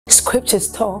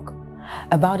scriptures talk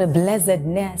about a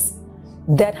blessedness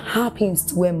that happens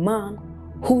to a man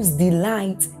whose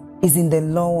delight is in the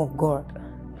law of God.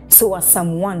 So as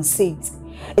Psalm 1 says,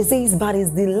 it says, but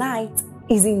his delight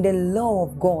is in the law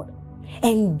of God,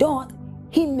 and doth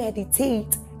he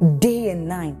meditate day and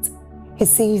night. He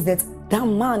says that that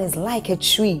man is like a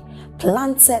tree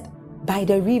planted by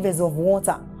the rivers of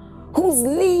water, whose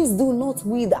leaves do not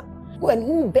wither, and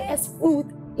who bears fruit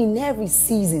in every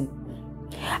season.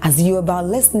 As you're about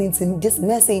listening to this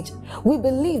message, we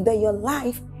believe that your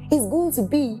life is going to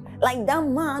be like that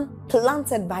man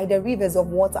planted by the rivers of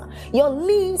water. Your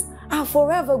leaves are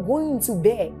forever going to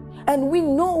bear. And we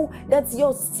know that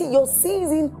your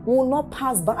season will not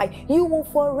pass by. You will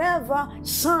forever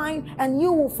shine and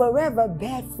you will forever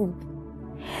bear fruit.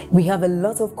 We have a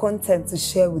lot of content to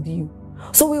share with you.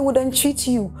 So we would entreat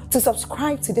you to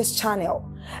subscribe to this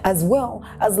channel, as well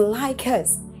as like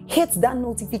us. Hit that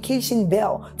notification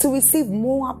bell to receive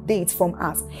more updates from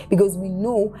us, because we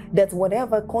know that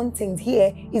whatever content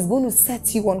here is going to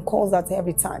set you on course at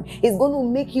every time. It's going to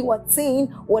make you attain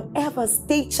whatever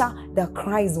stature that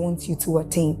Christ wants you to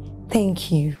attain. Thank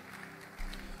you.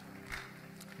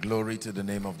 Glory to the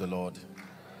name of the Lord.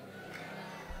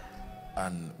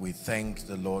 And we thank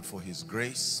the Lord for his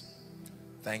grace.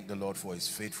 Thank the Lord for his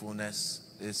faithfulness.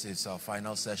 This is our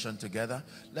final session together.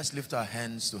 Let's lift our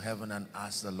hands to heaven and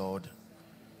ask the Lord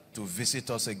to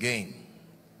visit us again.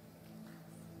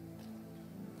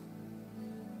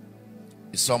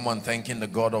 Is someone thanking the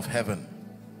God of heaven?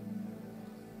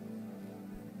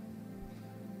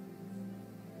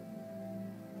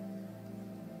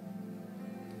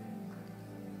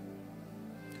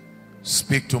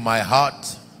 Speak to my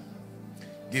heart.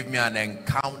 Give me an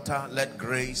encounter. Let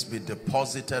grace be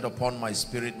deposited upon my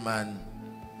spirit man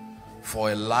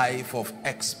for a life of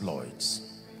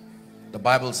exploits. The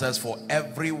Bible says, for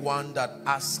everyone that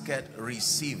asketh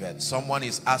receiveth. Someone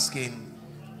is asking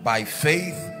by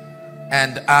faith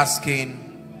and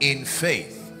asking in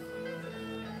faith.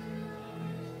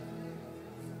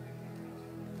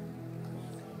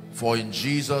 For in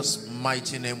Jesus'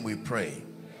 mighty name we pray.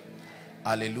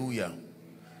 Hallelujah.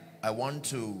 I want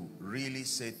to really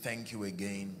say thank you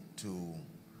again to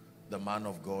the man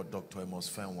of God, Dr. Amos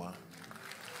Fenwa.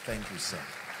 Thank you, sir.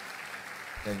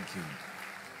 Thank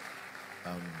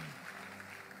you.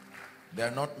 There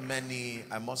are not many,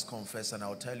 I must confess, and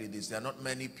I'll tell you this, there are not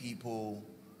many people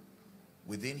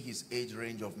within his age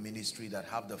range of ministry that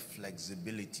have the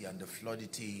flexibility and the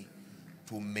fluidity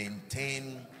to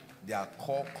maintain their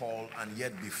core call and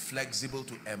yet be flexible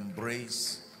to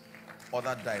embrace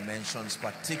other dimensions.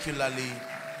 Particularly,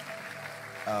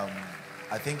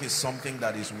 I think it's something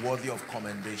that is worthy of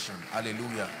commendation.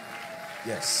 Hallelujah.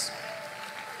 Yes.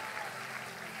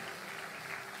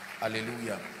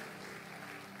 Hallelujah.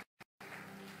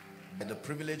 The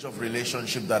privilege of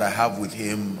relationship that I have with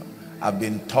him, I've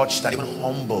been touched and even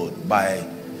humbled by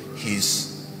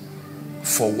his,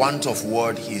 for want of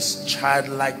word, his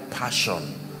childlike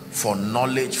passion for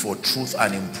knowledge, for truth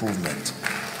and improvement.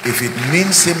 If it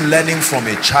means him learning from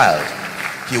a child,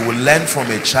 he will learn from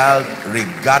a child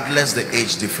regardless the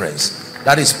age difference.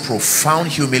 That is profound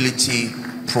humility,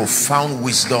 profound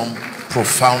wisdom,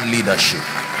 profound leadership.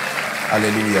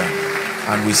 Hallelujah.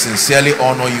 And we sincerely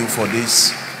honor you for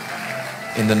this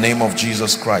in the name of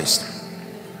Jesus Christ.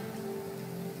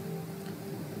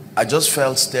 I just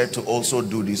felt stirred to also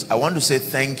do this. I want to say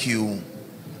thank you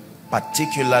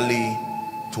particularly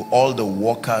to all the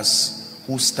workers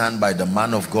who stand by the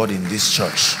man of God in this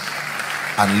church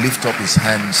and lift up his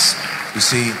hands. You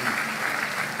see,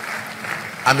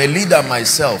 I'm a leader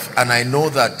myself, and I know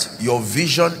that your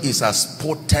vision is as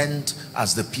potent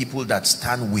as the people that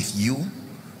stand with you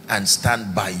and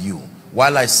stand by you.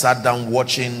 While I sat down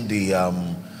watching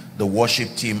the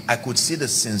worship team, I could see the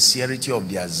sincerity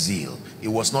of their zeal. It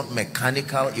was not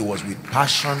mechanical, it was with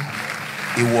passion,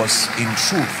 it was in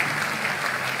truth.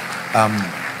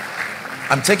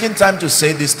 I'm taking time to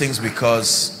say these things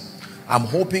because I'm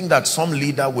hoping that some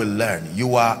leader will learn.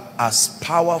 You are as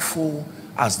powerful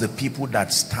as the people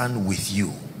that stand with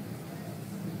you.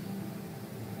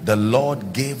 The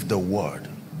Lord gave the word.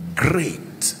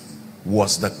 Great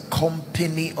was the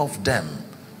company of them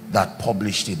that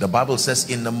published it. The Bible says,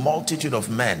 in the multitude of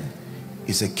men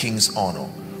is a king's honor.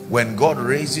 When God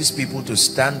raises people to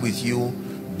stand with you,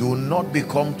 do not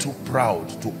become too proud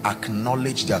to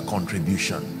acknowledge their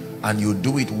contribution. And you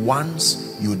do it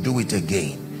once, you do it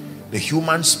again. The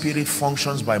human spirit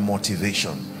functions by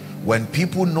motivation. When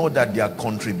people know that their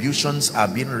contributions are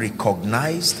being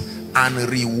recognized and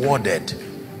rewarded,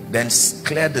 then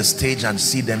clear the stage and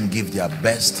see them give their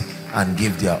best and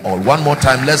give their all. One more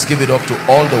time, let's give it up to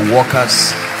all the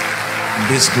workers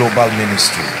this global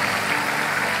ministry.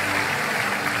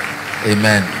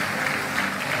 Amen.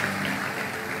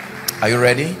 Are you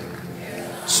ready?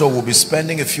 So we'll be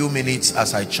spending a few minutes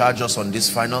as I charge us on this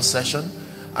final session,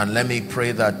 and let me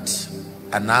pray that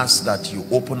and ask that you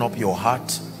open up your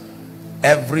heart.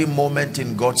 Every moment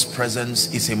in God's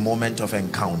presence is a moment of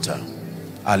encounter.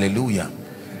 Hallelujah.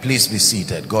 Please be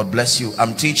seated. God bless you.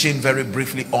 I'm teaching very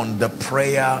briefly on the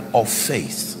prayer of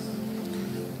faith.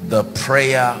 The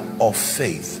prayer of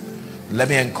faith. Let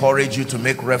me encourage you to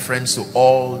make reference to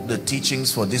all the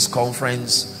teachings for this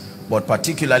conference, but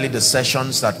particularly the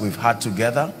sessions that we've had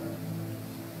together.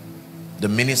 The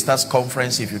ministers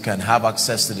conference, if you can have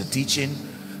access to the teaching.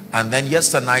 And then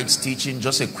yesterday night's teaching,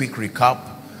 just a quick recap.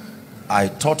 I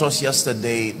taught us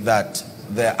yesterday that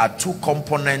there are two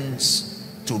components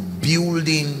to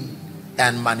building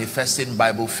and manifesting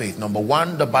Bible faith. Number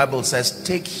one, the Bible says,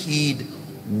 take heed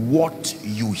what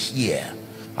you hear.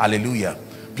 Hallelujah.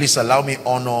 Please allow me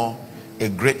honor a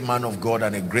great man of God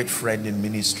and a great friend in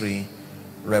ministry,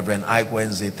 Reverend Ike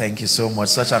Wednesday. Thank you so much.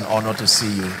 Such an honor to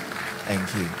see you.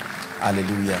 Thank you.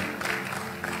 Hallelujah.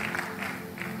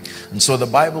 And so the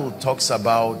Bible talks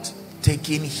about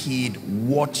taking heed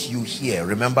what you hear.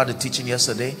 Remember the teaching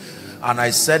yesterday? And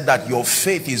I said that your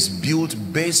faith is built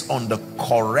based on the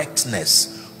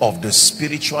correctness of the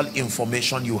spiritual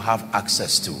information you have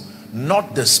access to,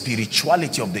 not the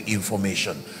spirituality of the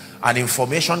information. And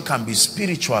information can be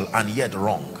spiritual and yet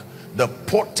wrong. The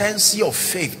potency of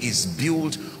faith is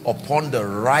built upon the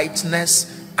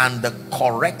rightness and the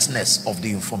correctness of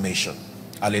the information.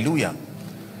 Hallelujah.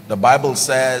 The Bible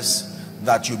says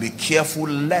that you be careful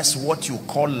lest what you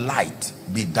call light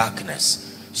be darkness.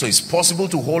 So it's possible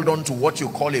to hold on to what you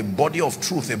call a body of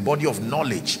truth, a body of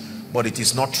knowledge, but it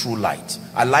is not true light.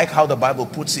 I like how the Bible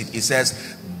puts it. It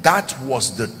says, that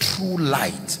was the true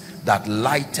light that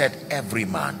lighted every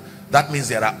man. That means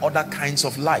there are other kinds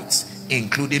of lights,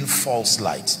 including false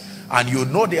lights. And you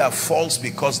know they are false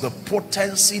because the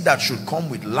potency that should come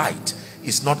with light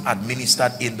is not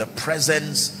administered in the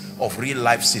presence of real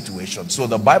life situations. So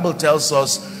the Bible tells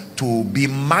us to be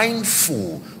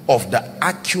mindful of the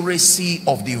accuracy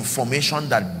of the information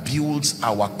that builds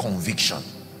our conviction.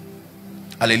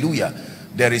 Hallelujah.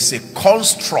 There is a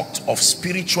construct of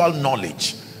spiritual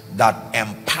knowledge that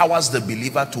empowers the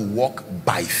believer to walk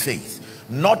by faith.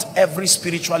 Not every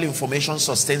spiritual information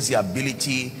sustains the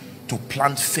ability to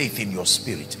plant faith in your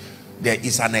spirit. There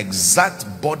is an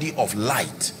exact body of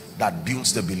light that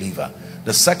builds the believer.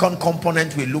 The second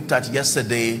component we looked at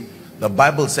yesterday, the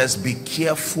Bible says, be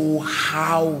careful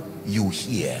how you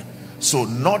hear. So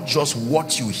not just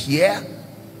what you hear,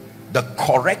 the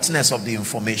correctness of the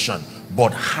information,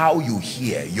 but how you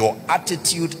hear, your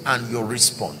attitude and your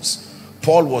response.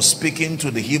 Paul was speaking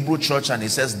to the Hebrew church and he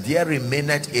says, there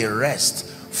remaineth a rest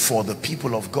for the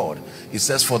people of God. He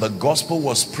says, for the gospel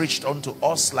was preached unto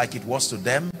us like it was to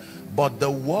them, but the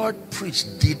word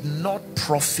preached did not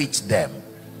profit them,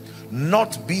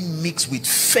 not being mixed with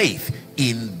faith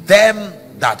in them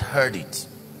that heard it.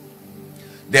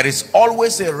 There is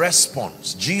always a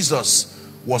response. Jesus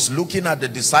was looking at the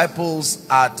disciples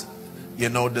at,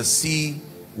 the sea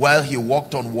while he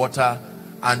walked on water,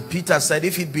 and Peter said,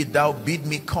 if it be thou, bid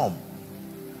me come.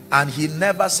 And he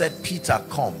never said, Peter,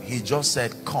 come. He just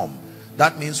said, come.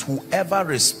 That means whoever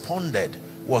responded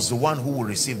was the one who will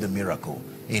receive the miracle.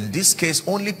 In this case,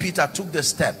 only Peter took the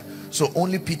step. So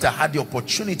only Peter had the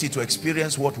opportunity to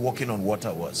experience what walking on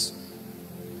water was.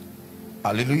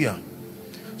 Hallelujah.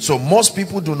 So most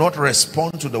people do not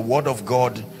respond to the word of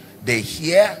God. They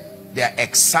hear, they are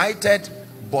excited,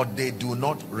 but they do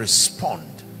not respond.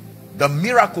 The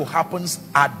miracle happens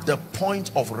at the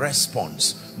point of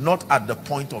response, not at the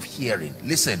point of hearing.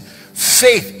 Listen,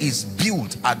 faith is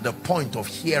built at the point of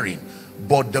hearing,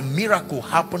 but the miracle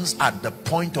happens at the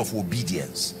point of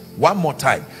obedience. One more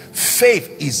time.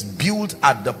 Faith is built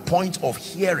at the point of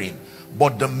hearing,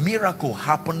 but the miracle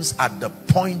happens at the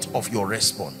point of your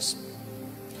response.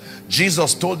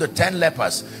 Jesus told the 10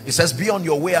 lepers, he says, be on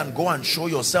your way and go and show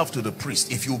yourself to the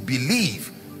priest. If you believe,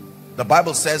 the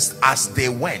Bible says, as they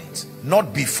went,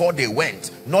 not before they went,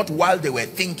 not while they were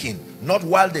thinking, not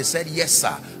while they said yes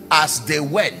sir. As they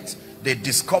went, they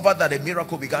discovered that a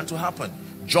miracle began to happen.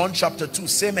 John chapter 2,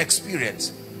 same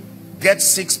experience. Get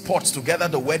 6 pots together,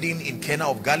 the wedding in Cana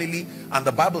of Galilee, and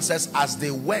the Bible says as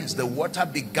they went, the water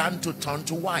began to turn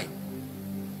to wine.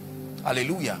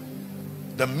 Hallelujah.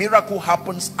 The miracle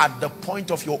happens at the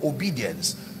point of your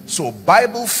obedience. So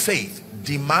Bible faith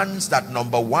demands that,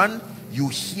 number one, you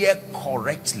hear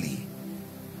correctly.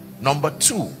 Number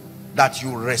two, that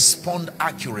you respond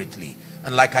accurately.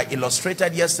 And like I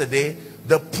illustrated yesterday,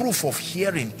 The proof of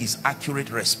hearing is accurate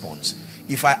response.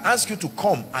 If I ask you to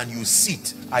come and you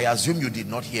sit, I assume you did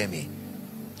not hear me.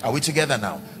 Are we together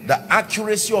now? The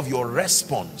accuracy of your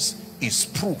response is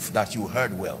proof that you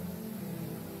heard well.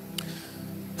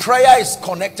 Prayer is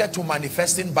connected to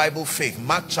manifesting Bible faith.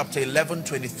 Mark chapter 11,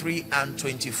 23 and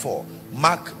 24.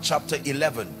 Mark chapter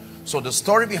 11. So the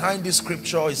story behind this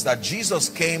scripture is that Jesus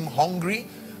came hungry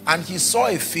and he saw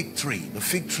a fig tree. The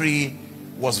fig tree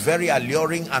was very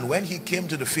alluring, and when he came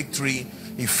to the fig tree,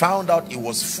 he found out it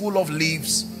was full of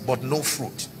leaves but no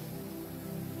fruit.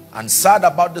 And sad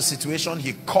about the situation,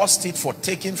 he cursed it for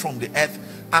taking from the earth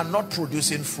and not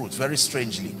producing fruit, very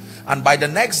strangely. And by the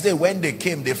next day when they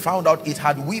came, they found out it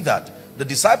had withered. The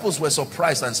disciples were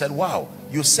surprised and said, wow,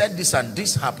 you said this and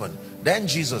this happened. Then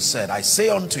Jesus said, I say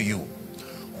unto you,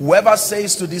 whoever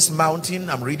says to this mountain,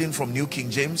 I'm reading from New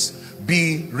King James,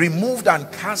 be removed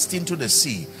and cast into the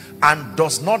sea, and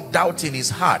does not doubt in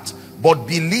his heart, but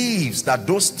believes that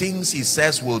those things he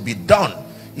says will be done,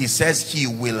 he says he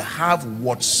will have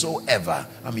whatsoever.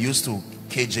 I'm used to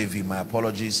KJV, my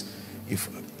apologies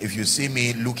if you see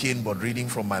me looking but reading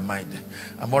from my mind.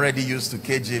 I'm already used to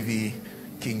KJV,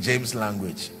 King James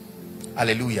language.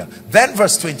 Hallelujah. Then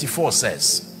verse 24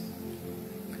 says,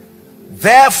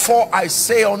 therefore I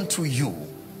say unto you,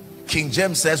 King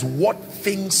James says, what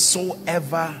things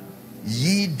soever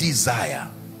ye desire,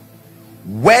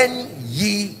 when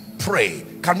ye pray.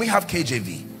 Can we have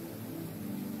KJV?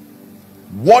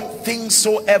 What things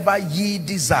soever ye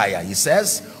desire, he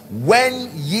says,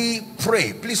 when ye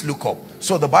pray. Please look up.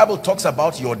 So the Bible talks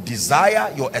about your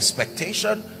desire, your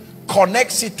expectation,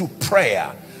 connects it to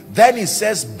prayer. Then it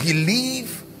says,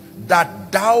 believe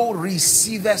that thou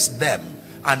receivest them,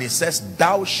 and it says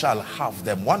thou shalt have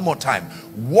them. One more time.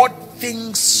 What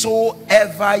things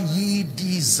soever ye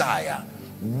desire,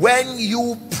 when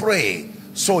you pray.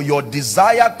 So your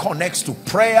desire connects to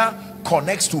prayer,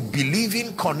 connects to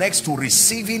believing, connects to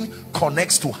receiving,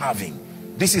 connects to having.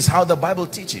 This is how the Bible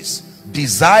teaches.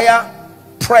 Desire,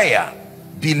 prayer,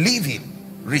 believing,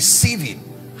 receiving,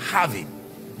 having.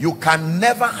 You can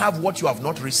never have what you have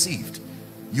not received.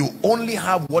 You only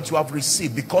have what you have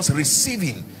received, because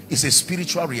receiving is a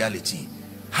spiritual reality.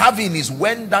 Having is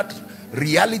when that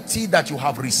reality that you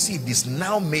have received is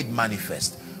now made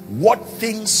manifest. What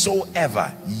things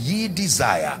soever ye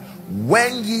desire,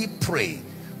 when ye pray,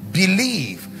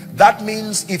 believe. That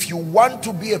means if you want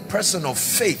to be a person of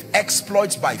faith,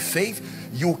 exploits by faith,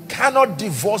 you cannot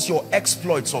divorce your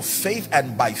exploits of faith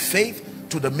and by faith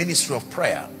to the ministry of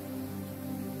prayer.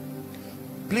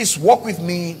 Please walk with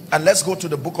me and let's go to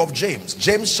the book of James.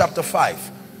 James chapter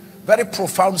 5. Very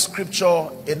profound scripture.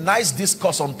 A nice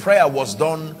discourse on prayer was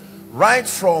done right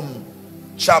from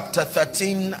chapter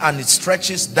 13 and it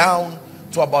stretches down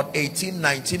to about 18,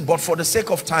 19. But for the sake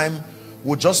of time,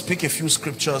 we'll just pick a few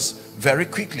scriptures very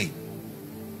quickly.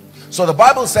 So the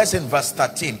Bible says in verse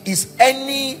 13, is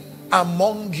any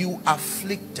among you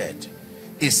afflicted?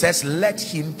 It says, let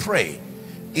him pray.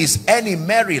 Is any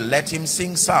merry? Let him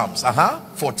sing psalms.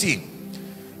 14.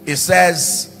 It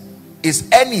says, is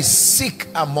any sick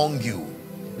among you?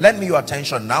 Lend me your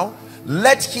attention now.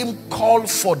 Let him call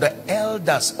for the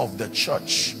elders of the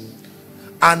church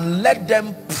and let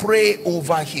them pray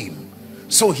over him.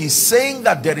 So he's saying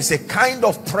that there is a kind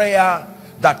of prayer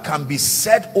that can be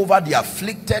said over the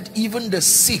afflicted, even the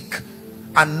sick,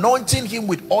 anointing him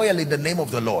with oil in the name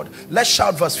of the Lord. Let's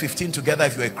shout verse 15 together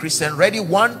if you're a Christian. Ready?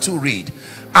 1, 2, read.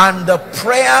 And the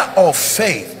prayer of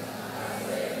faith.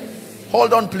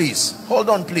 Hold on please. Hold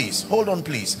on please. Hold on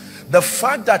please. The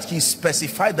fact that he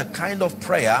specified the kind of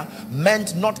prayer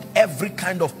meant not every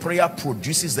kind of prayer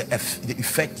produces the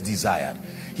effect desired.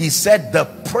 He said the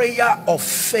prayer of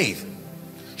faith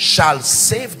shall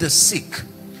save the sick,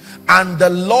 and the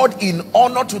Lord in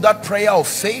honor to that prayer of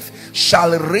faith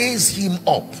shall raise him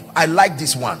up. I like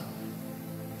this one.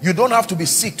 You don't have to be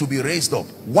sick to be raised up.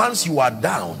 Once you are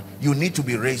down, you need to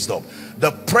be raised up.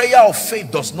 The prayer of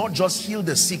faith does not just heal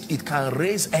the sick, it can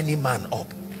raise any man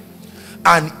up.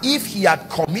 And if he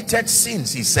had committed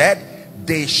sins, he said,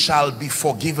 they shall be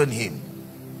forgiven him.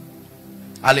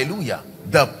 Hallelujah.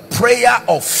 The prayer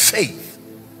of faith.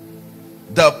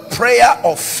 The prayer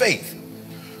of faith.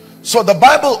 So the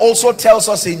Bible also tells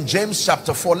us in James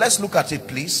chapter 4, let's look at it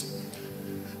please.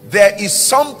 There is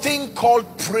something called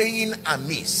praying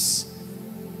amiss.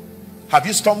 Have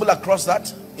you stumbled across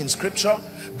that in scripture?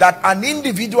 That an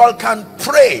individual can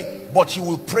pray, but he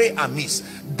will pray amiss.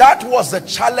 That was the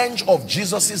challenge of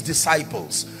Jesus's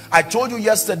disciples. I told you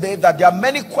yesterday that there are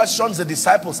many questions the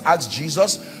disciples asked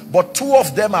Jesus, but 2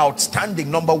 of them are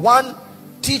outstanding. Number 1,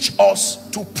 teach us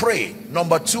to pray.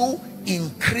 Number 2,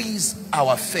 increase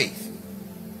our faith.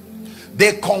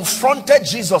 They confronted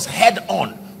Jesus head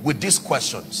on with these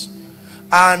questions.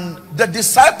 And the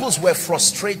disciples were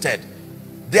frustrated.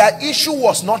 Their issue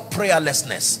was not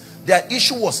prayerlessness. Their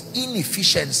issue was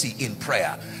inefficiency in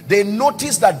prayer. They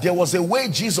noticed that there was a way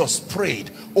Jesus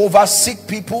prayed over sick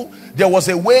people. There was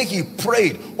a way he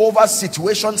prayed over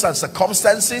situations and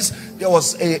circumstances. There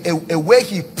was a way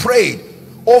he prayed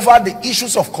over the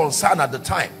issues of concern at the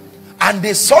time. And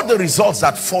they saw the results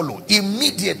that followed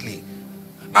immediately.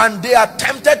 And they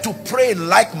attempted to pray in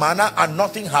like manner and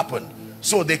nothing happened.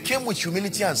 So they came with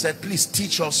humility and said, please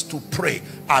teach us to pray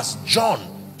as John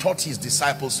taught his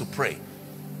disciples to pray.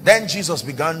 Then Jesus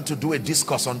began to do a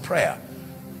discourse on prayer.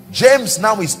 James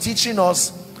now is teaching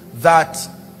us that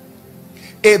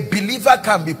a believer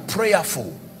can be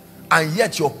prayerful and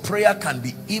yet your prayer can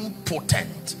be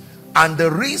impotent. And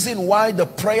the reason why the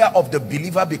prayer of the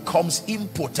believer becomes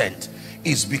impotent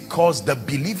is because the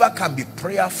believer can be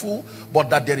prayerful, but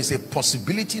that there is a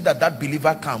possibility that that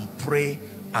believer can pray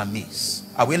amiss.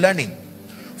 Are we learning?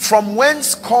 From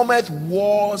whence cometh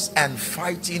wars and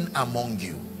fighting among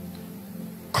you?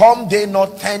 Come they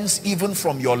not thence even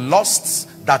from your lusts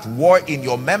that war in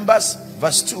your members?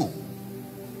 Verse 2.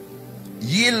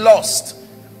 Ye lust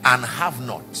and have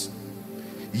not.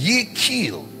 Ye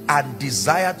kill and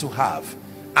desire to have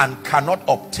and cannot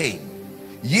obtain.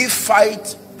 Ye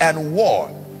fight and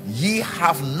war, ye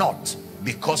have not,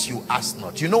 because you ask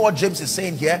not. You know what James is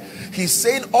saying here? He's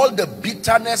saying all the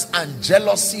bitterness and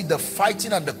jealousy, the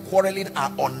fighting and the quarreling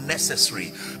are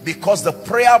unnecessary, because the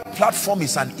prayer platform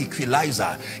is an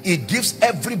equalizer. It gives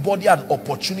everybody an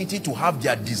opportunity to have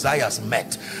their desires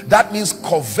met. That means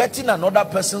coveting another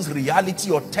person's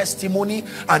reality or testimony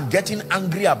and getting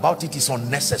angry about it is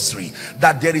unnecessary.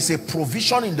 That there is a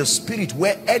provision in the spirit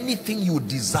where anything you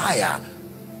desire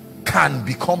can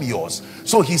become yours.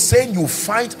 So he's saying you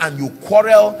fight and you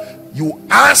quarrel, you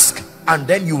ask and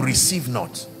then you receive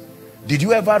not. Did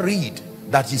you ever read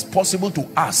that it's possible to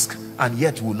ask and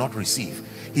yet will not receive?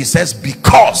 He says,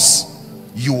 because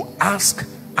you ask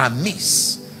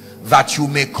amiss, that you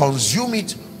may consume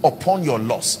it upon your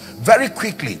loss. Very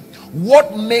quickly,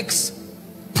 what makes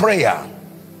prayer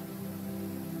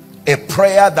a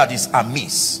prayer that is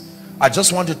amiss? I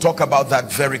just want to talk about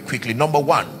that very quickly. Number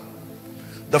one,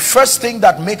 the first thing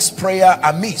that makes prayer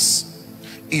amiss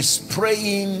is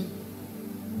praying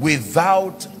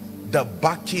without the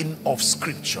backing of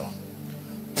scripture.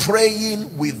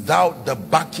 Praying without the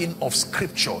backing of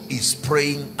scripture is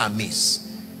praying amiss.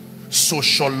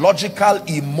 Sociological,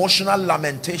 emotional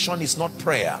lamentation is not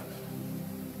prayer.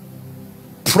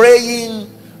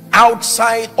 Praying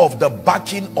outside of the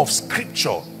backing of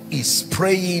scripture is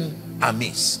praying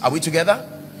amiss. Are we together?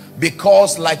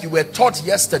 Because like you were taught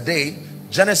yesterday,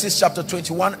 Genesis chapter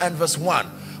 21 and verse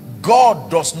 1, God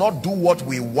does not do what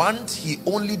we want, he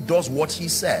only does what he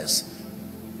says.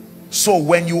 So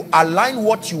when you align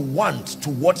what you want to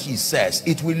what he says,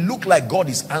 it will look like God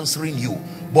is answering you,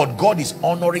 but God is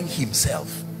honoring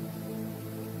himself.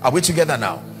 Are we together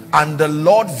now? And the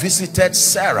Lord visited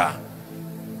Sarah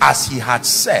as he had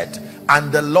said,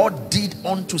 and the Lord did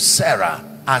unto Sarah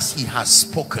as he has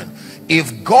spoken.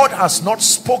 If God has not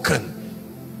spoken,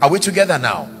 are we together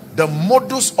now? The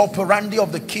modus operandi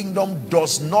of the kingdom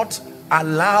does not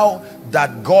allow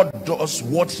that God does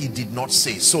what he did not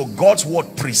say. So God's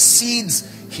word precedes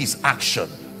his action.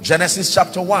 Genesis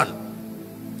chapter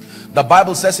 1, the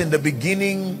Bible says, in the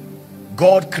beginning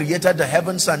God created the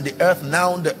heavens and the earth.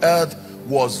 Now the earth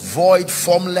was void,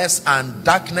 formless, and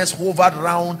darkness hovered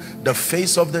round the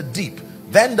face of the deep.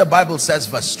 Then the Bible says,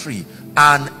 verse 3,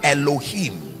 and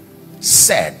Elohim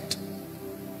said,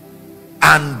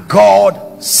 and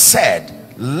God said,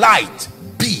 light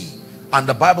be. And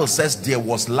the Bible says there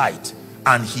was light,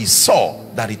 and he saw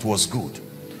that it was good.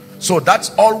 So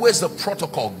that's always the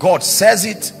protocol. God says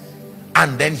it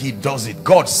and then he does it.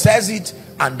 God says it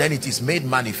and then it is made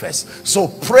manifest. So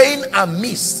praying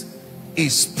amiss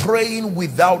is praying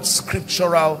without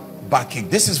scriptural backing.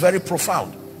 This is very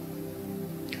profound.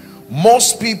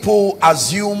 Most people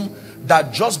assume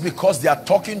that just because they are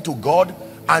talking to God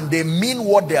and they mean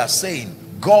what they are saying,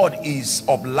 God is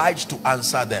obliged to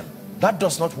answer them. That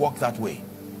does not work that way.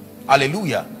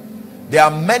 Hallelujah. There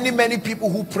are many people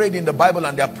who prayed in the Bible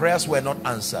and their prayers were not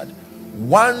answered.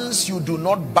 Once you do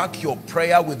not back your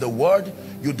prayer with the word,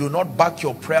 you do not back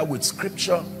your prayer with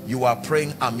scripture, you are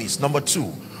praying amiss. Number two,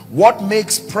 what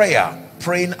makes prayer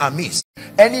praying amiss?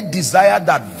 Any desire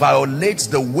that violates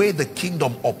the way the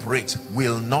kingdom operates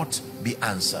will not be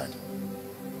answered.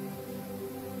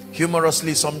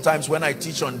 Humorously, sometimes when I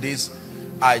teach on this,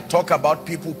 I talk about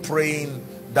people praying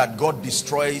that God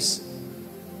destroys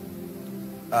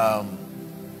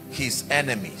his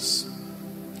enemies.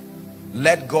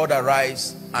 Let God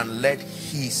arise and let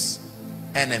his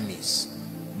enemies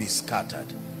be scattered.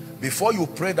 Before you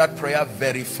pray that prayer,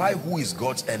 verify who is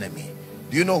God's enemy.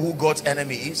 Do you know who God's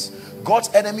enemy is?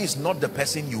 God's enemy is not the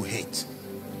person you hate.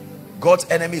 God's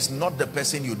enemy is not the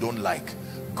person you don't like.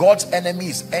 God's enemy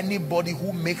is anybody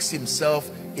who makes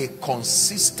himself a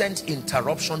consistent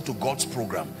interruption to God's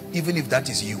program, even if that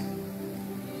is you.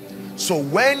 So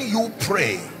when you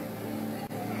pray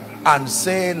and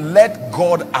say, let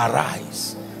God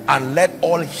arise and let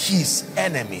all his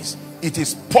enemies, it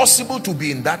is possible to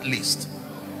be in that list.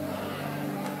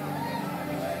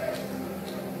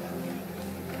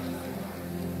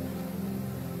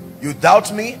 You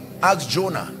doubt me? Ask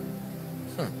Jonah.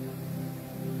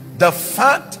 The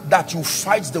fact that you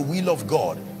fight the will of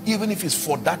God, even if it's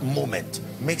for that moment,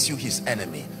 makes you his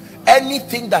enemy.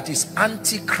 Anything that is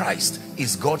antichrist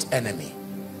is God's enemy.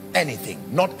 Anything,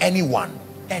 not anyone,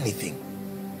 anything.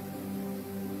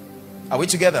 Are we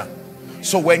together?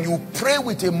 So when you pray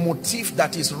with a motive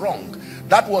that is wrong,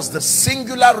 that was the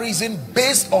singular reason,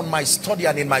 based on my study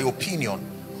and in my opinion,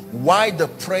 why the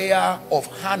prayer of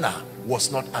Hannah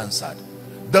was not answered.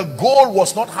 The goal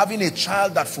was not having a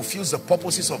child that fulfills the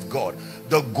purposes of God.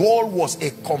 The goal was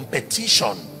a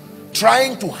competition,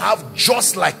 trying to have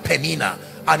just like Peninnah,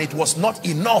 and it was not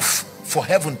enough for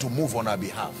heaven to move on her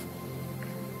behalf.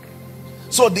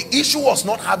 So the issue was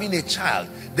not having a child.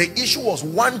 The issue was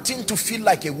wanting to feel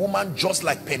like a woman just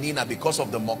like Peninnah because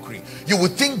of the mockery. You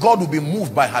would think God would be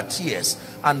moved by her tears,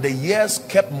 and the years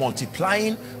kept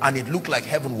multiplying and it looked like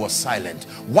heaven was silent.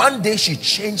 One day she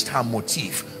changed her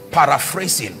motive,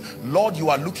 paraphrasing, Lord, you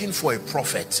are looking for a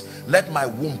prophet, let my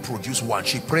womb produce one.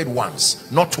 She prayed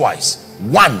once, not twice,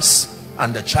 once,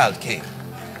 and the child came.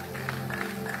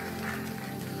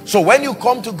 So when you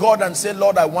come to God and say,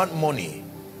 Lord, I want money,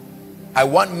 I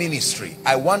want ministry,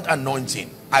 I want anointing,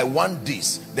 I want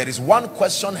this, there is one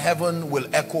question heaven will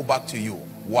echo back to you: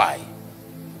 why?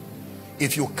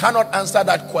 If you cannot answer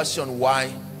that question,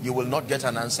 why, you will not get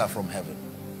an answer from heaven.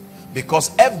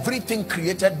 Because everything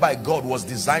created by God was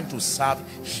designed to serve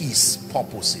his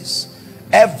purposes.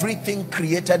 Everything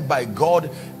created by God,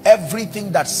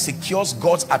 everything that secures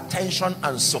God's attention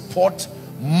and support,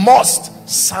 must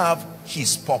serve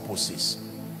his purposes.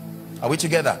 Are we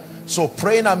together? So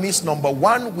praying amiss, number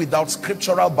one, without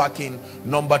scriptural backing.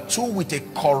 Number two, with a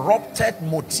corrupted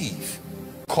motive.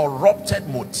 Corrupted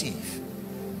motive.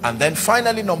 And then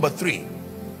finally, number three,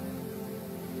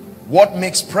 what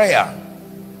makes prayer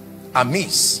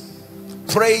amiss?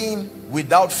 Praying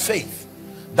without faith.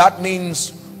 That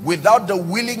means without the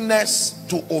willingness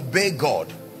to obey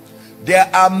God. There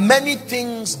are many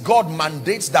things God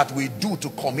mandates that we do to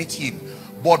commit him,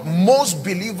 but most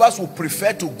believers will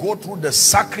prefer to go through the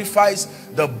sacrifice,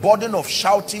 the burden of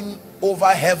shouting over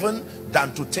heaven,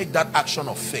 than to take that action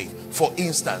of faith. For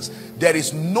instance, there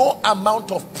is no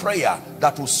amount of prayer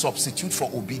that will substitute for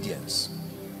obedience.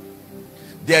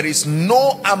 There is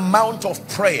no amount of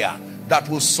prayer that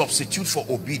will substitute for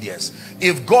obedience.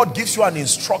 If God gives you an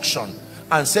instruction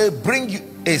and say,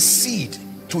 bring a seed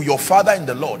to your father in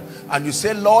the Lord, and you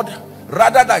say, Lord,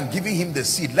 rather than giving him the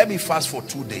seed, let me fast for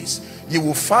 2 days. You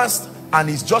will fast, and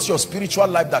it's just your spiritual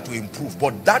life that will improve,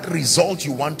 but that result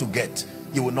you want to get,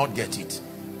 you will not get it.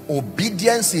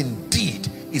 Obedience indeed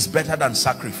is better than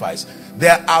sacrifice.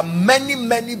 There are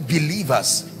many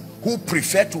believers who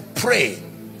prefer to pray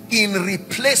in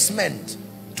replacement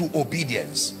to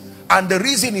obedience, and the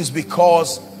reason is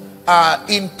because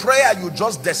in prayer you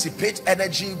just dissipate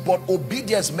energy, but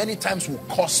obedience many times will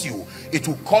cost you. It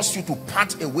will cost you to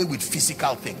part away with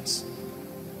physical things.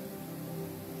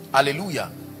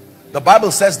 Hallelujah. The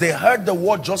Bible says they heard the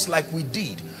word just like we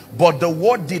did, but the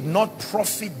word did not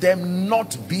profit them,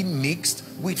 not being mixed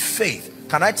with faith.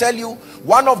 Can I tell you,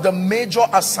 one of the major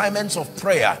assignments of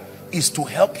prayer is to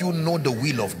help you know the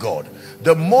will of God.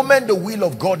 The moment the will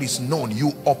of God is known,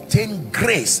 you obtain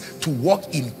grace to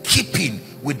walk in keeping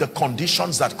with the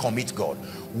conditions that commit God.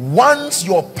 Once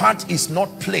your part is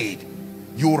not played,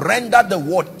 you render the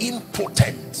word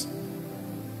impotent.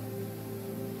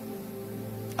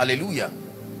 Hallelujah.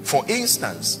 For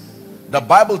instance, the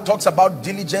Bible talks about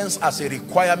diligence as a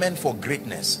requirement for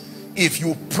greatness. If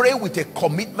you pray with a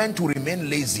commitment to remain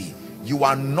lazy, you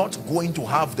are not going to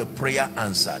have the prayer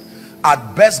answered.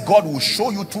 At best, God will show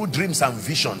you through dreams and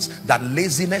visions that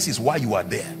laziness is why you are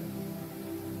there.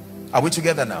 Are we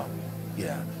together now?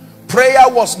 Yeah. Prayer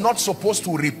was not supposed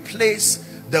to replace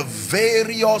the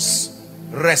various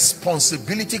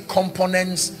responsibility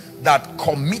components that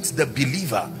commit the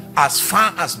believer as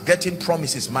far as getting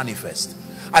promises manifest.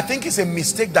 I think it's a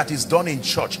mistake that is done in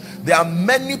church. There are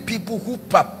many people who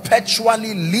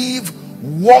perpetually live,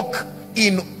 walk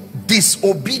in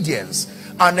disobedience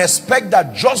and expect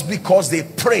that just because they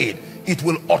prayed, it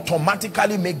will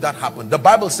automatically make that happen. The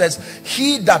Bible says,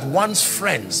 he that wants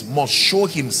friends must show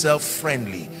himself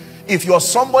friendly. If you're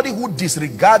somebody who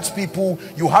disregards people,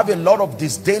 you have a lot of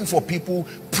disdain for people,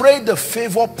 pray the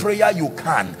favor prayer you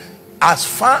can. As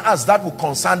far as that will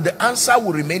concern, the answer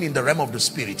will remain in the realm of the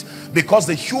spirit, because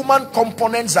the human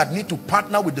components that need to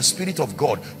partner with the Spirit of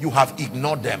God, you have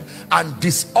ignored them. And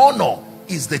dishonor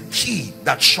is the key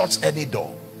that shuts any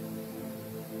door.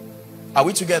 Are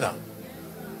we together?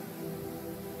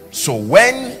 So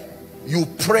when you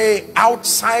pray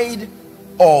outside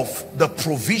of the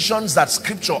provisions that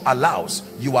scripture allows,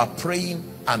 you are praying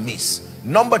amiss.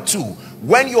 Number two,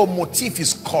 when your motive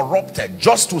is corrupted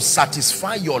just to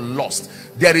satisfy your lust,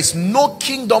 there is no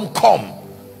kingdom come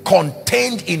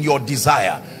contained in your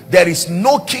desire. There is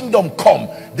no kingdom come.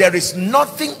 There is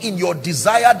nothing in your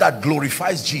desire that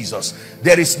glorifies Jesus.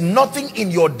 There is nothing in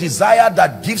your desire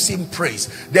that gives him praise.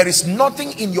 There is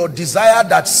nothing in your desire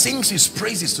that sings his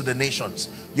praises to the nations.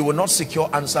 You will not secure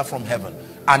answer from heaven.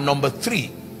 And number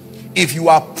three, if you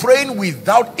are praying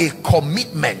without a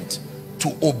commitment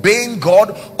to obeying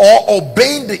God or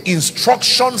obeying the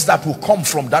instructions that will come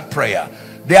from that prayer,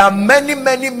 there are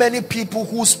many people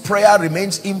whose prayer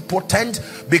remains impotent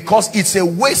because it's a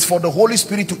waste for the Holy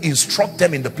Spirit to instruct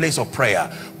them in the place of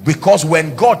prayer. Because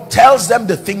when God tells them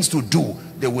the things to do,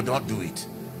 they would not do it.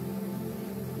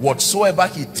 Whatsoever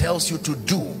he tells you to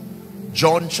do,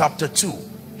 John chapter 2,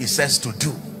 he says to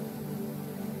do.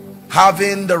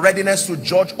 Having the readiness to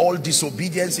judge all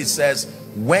disobedience, it says,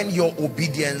 when your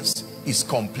obedience is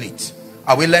complete.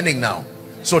 Are we learning now?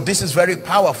 So this is very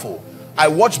powerful. I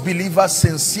watch believers,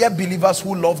 sincere believers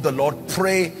who love the Lord,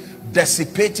 pray,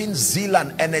 dissipating zeal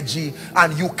and energy,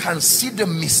 and you can see the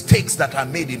mistakes that are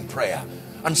made in prayer.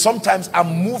 And sometimes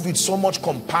I'm moved with so much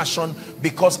compassion,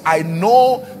 because I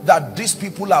know that these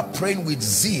people are praying with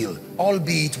zeal,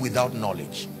 albeit without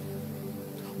knowledge.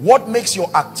 What makes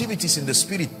your activities in the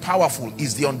spirit powerful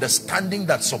is the understanding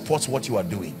that supports what you are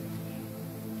doing.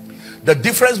 The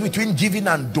difference between giving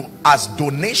as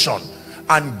donation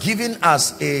and giving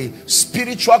as a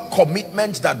spiritual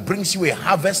commitment that brings you a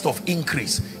harvest of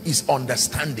increase is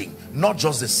understanding, not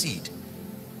just the seed.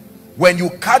 When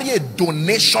you carry a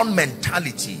donation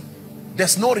mentality,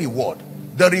 there's no reward.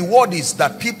 The reward is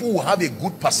that people will have a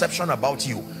good perception about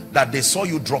you, that they saw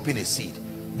you dropping a seed,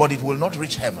 but it will not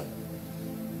reach heaven.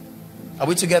 Are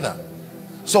we together?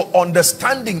 So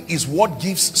understanding is what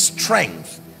gives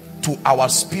strength to our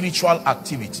spiritual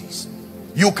activities.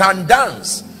 You can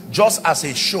dance just as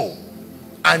a show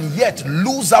and yet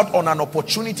lose out on an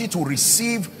opportunity to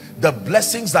receive the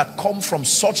blessings that come from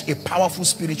such a powerful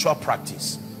spiritual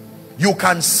practice. You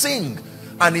can sing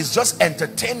and it's just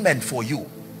entertainment for you.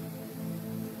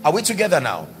 Are we together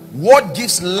now? What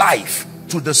gives life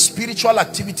to the spiritual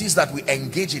activities that we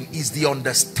engage in is the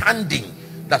understanding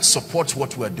that supports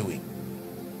what we're doing.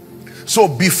 So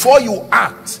before you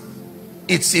act,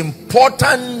 it's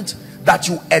important that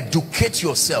you educate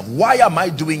yourself. Why am I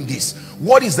doing this?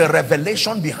 What is the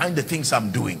revelation behind the things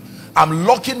I'm doing? I'm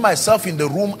locking myself in the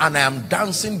room and I am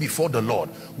dancing before the Lord.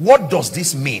 What does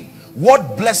this mean?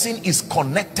 What blessing is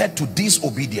connected to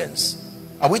disobedience?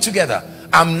 Are we together?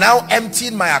 I'm now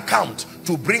emptying my account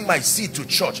to bring my seed to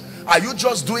church. Are you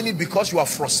just doing it because you are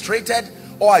frustrated,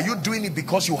 or are you doing it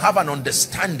because you have an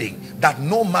understanding that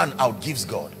no man outgives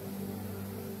God?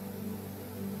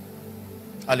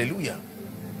 Hallelujah.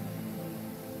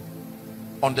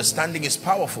 Understanding is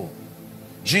powerful.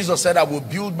 Jesus said, I will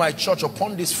build my church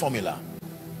upon this formula,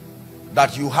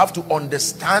 that you have to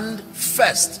understand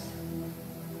first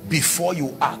before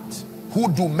you act.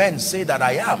 Who do men say that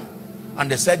I am? And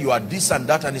they said, you are this and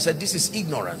that. And he said, this is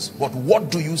ignorance. But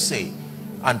what do you say?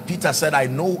 And Peter said, I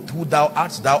know who thou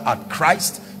art. Thou art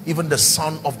Christ, even the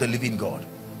Son of the living God.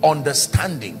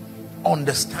 Understanding.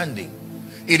 Understanding.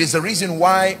 It is the reason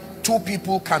why two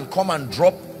people can come and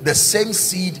drop the same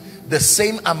seed, the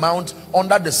same amount,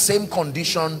 under the same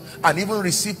condition, and even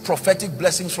receive prophetic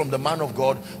blessings from the man of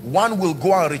God. One will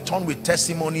go and return with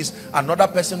testimonies. Another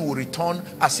person will return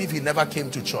as if he never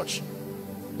came to church.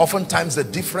 Oftentimes the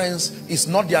difference is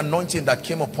not the anointing that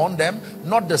came upon them,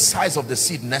 not the size of the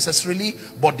seed necessarily,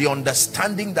 but the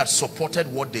understanding that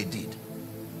supported what they did.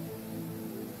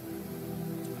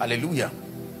 Hallelujah.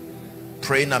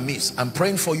 Praying amiss. I'm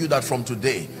praying for you that from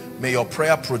today, may your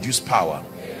prayer produce power.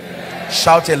 Amen.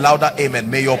 Shout a louder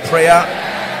amen. May your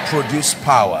prayer produce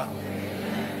power.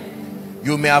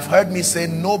 You may have heard me say,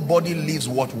 nobody lives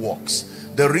what works.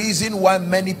 The reason why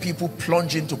many people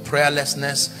plunge into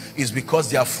prayerlessness is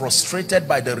because they are frustrated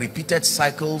by the repeated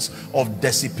cycles of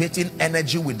dissipating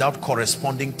energy without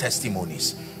corresponding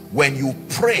testimonies. When you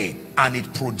pray and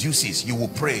it produces, you will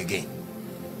pray again.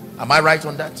 Am I right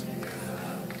on that?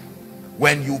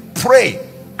 When you pray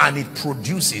and it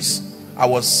produces. I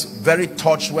was very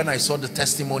touched when I saw the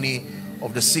testimony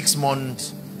of the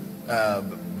 6-month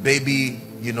baby,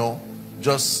 you know,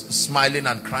 just smiling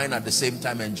and crying at the same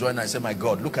time, enjoying. I said, my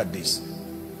God, look at this.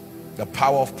 The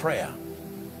power of prayer.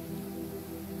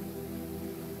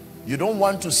 You don't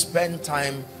want to spend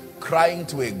time crying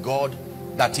to a God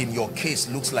that in your case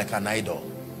looks like an idol.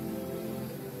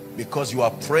 Because you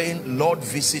are praying, Lord,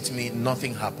 visit me,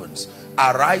 nothing happens.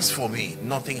 Arise for me,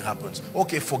 nothing happens.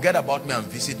 Okay, forget about me and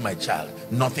visit my child,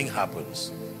 nothing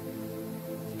happens.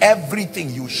 Everything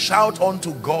you shout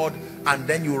unto God, and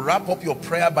then you wrap up your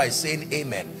prayer by saying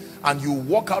amen, and you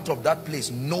walk out of that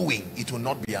place knowing it will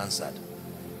not be answered.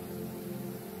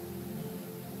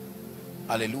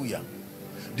 Hallelujah.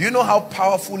 Do you know how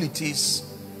powerful it is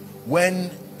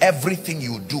when everything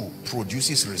you do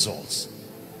produces results?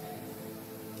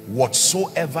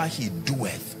 Whatsoever he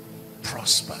doeth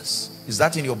prospers. Is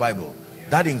that in your Bible?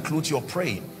 That includes your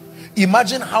praying.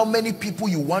 Imagine how many people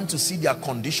you want to see their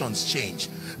conditions change,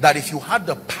 that if you had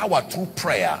the power through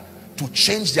prayer to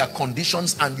change their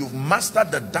conditions, and you've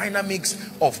mastered the dynamics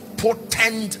of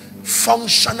potent,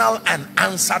 functional and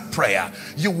answered prayer,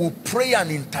 you will pray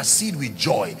and intercede with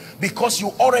joy, because you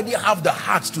already have the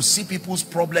heart to see people's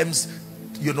problems,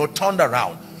 you know, turned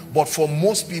around. But for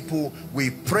most people, we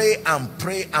pray and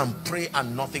pray and pray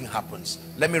and nothing happens.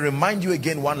 Let me remind you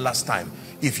again one last time.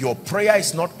 If your prayer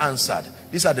is not answered,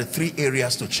 these are the 3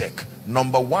 areas to check.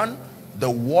 Number 1, the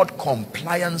word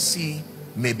compliancy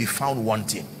may be found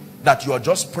wanting. That you are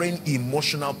just praying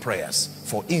emotional prayers.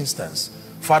 For instance,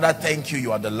 Father, thank you.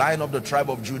 You are the Lion of the tribe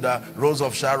of Judah, Rose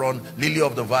of Sharon, Lily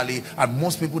of the Valley. And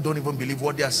most people don't even believe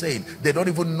what they are saying. They don't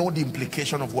even know the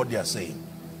implication of what they are saying.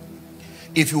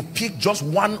 If you pick just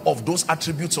one of those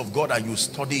attributes of God and you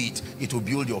study it, it will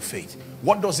build your faith.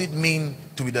 What does it mean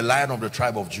to be the Lion of the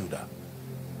tribe of Judah?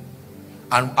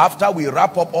 And after we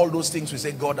wrap up all those things, we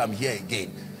say, God, I'm here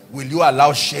again. Will you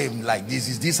allow shame like this?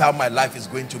 Is this how my life is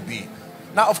going to be?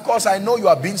 Now, of course, I know you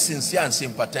are being sincere and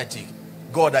sympathetic.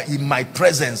 God, in my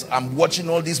presence, I'm watching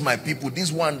all these my people.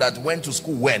 This one that went to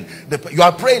school when? You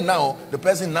are praying now, the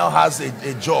person now has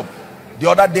a job. The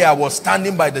other day I was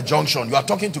standing by the junction. You are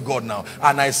talking to God now.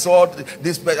 And I saw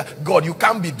this. God, you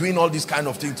can't be doing all this kind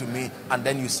of thing to me. And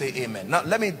then you say amen. Now,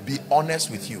 let me be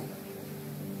honest with you.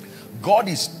 God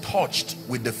is touched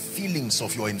with the feelings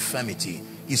of your infirmity.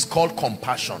 It's called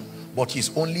compassion. But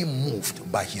he's only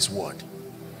moved by his word.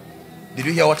 Did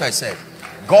you hear what I said?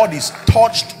 God is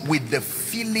touched with the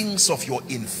feelings of your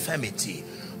infirmity.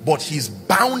 But he's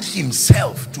bound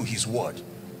himself to his word.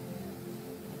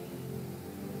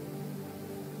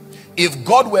 If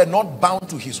God were not bound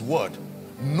to his word,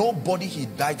 nobody he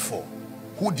died for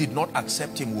who did not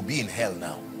accept him will be in hell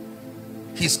now.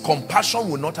 His compassion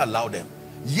will not allow them.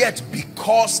 Yet,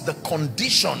 because the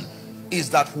condition is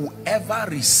that whoever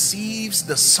receives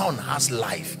the Son has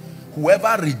life,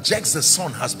 whoever rejects the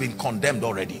Son has been condemned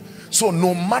already. So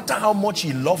no matter how much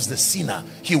he loves the sinner,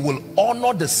 he will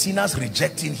honor the sinners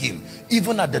rejecting him,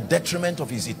 even at the detriment of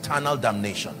his eternal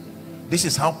damnation. This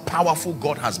is how powerful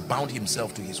God has bound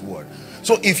himself to his word.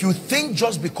 So if you think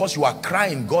just because you are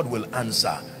crying, God will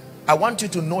answer, I want you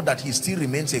to know that he still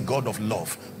remains a God of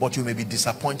love, but you may be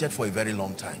disappointed for a very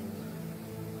long time.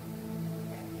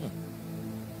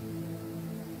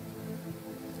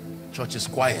 Church is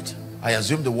quiet. I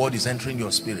assume the word is entering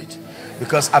your spirit,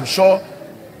 because I'm sure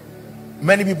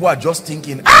many people are just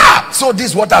thinking, so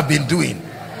this is what I've been doing.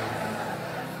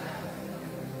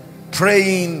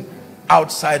 Praying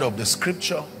outside of the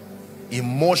scripture,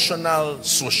 emotional,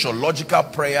 sociological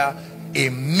prayer, a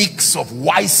mix of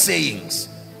wise sayings.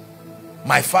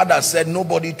 My father said,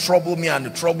 nobody trouble me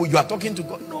and trouble you. Are talking to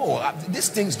God. No, these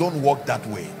things don't work that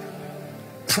way.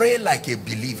 Pray like a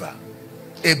believer.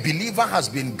 A believer has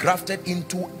been grafted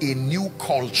into a new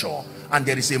culture, and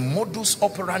there is a modus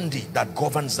operandi that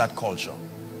governs that culture.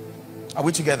 Are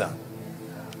we together?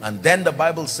 And then the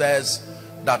Bible says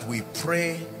that we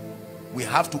pray, we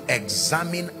have to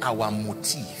examine our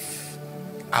motive.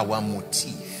 Our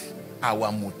motive.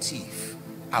 Our motive.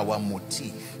 Our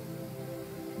motive.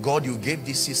 God, you gave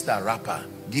this sister a wrapper.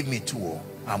 Give me 2.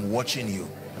 I'm watching you.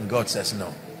 And God says,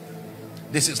 no.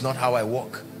 This is not how I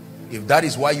walk. If that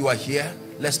is why you are here,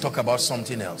 let's talk about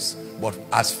something else. But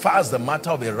as far as the matter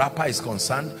of a wrapper is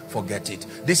concerned, forget it.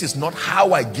 This is not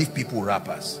how I give people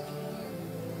wrappers.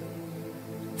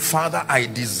 Father, I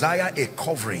desire a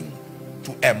covering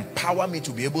to empower me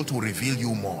to be able to reveal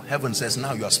you more. Heaven says,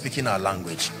 now you are speaking our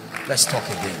language. Let's talk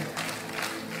again.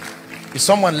 Is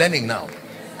someone learning now?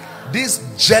 This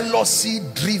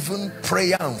jealousy-driven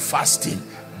prayer and fasting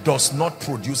does not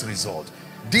produce result.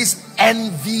 This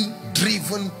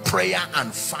envy-driven prayer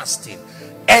and fasting,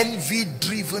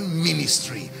 envy-driven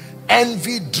ministry,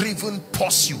 envy-driven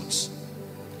pursuits,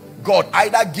 God,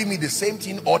 either give me the same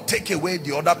thing or take away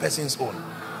the other person's own.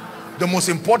 The most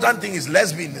important thing is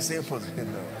let's be in the same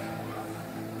position. No.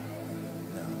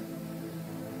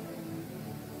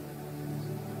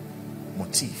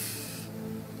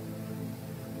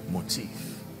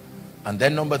 Motive. And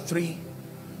then number 3,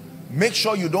 make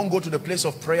sure you don't go to the place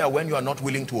of prayer when you are not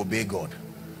willing to obey God,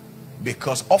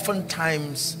 because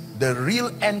oftentimes the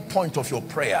real end point of your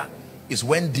prayer is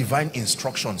when divine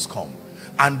instructions come,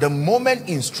 and the moment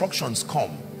instructions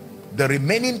come, the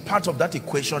remaining part of that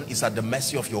equation is at the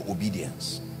mercy of your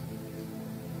obedience.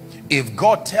 If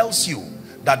God tells you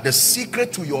that the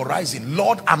secret to your rising,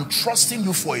 Lord, I'm trusting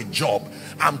you for a job,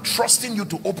 I'm trusting you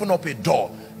to open up a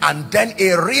door, and then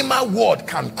a rhema word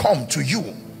can come to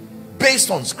you based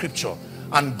on scripture,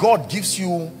 and God gives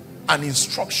you an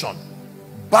instruction: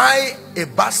 buy a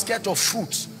basket of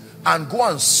fruits and go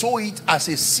and sow it as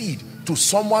a seed to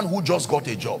someone who just got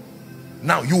a job.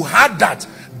 Now you had that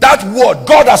word,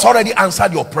 God has already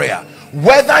answered your prayer.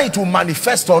 Whether it will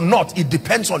manifest or not, it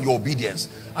depends on your obedience.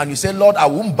 And you say, Lord, I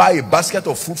won't buy a basket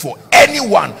of fruit for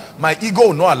anyone. My ego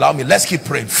will not allow me. Let's keep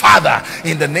praying. Father,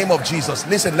 in the name of Jesus.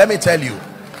 Listen, let me tell you,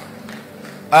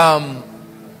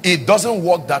 it doesn't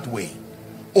work that way.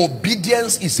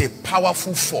 Obedience is a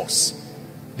powerful force.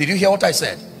 Did you hear what I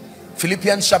said?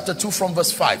 Philippians chapter 2 from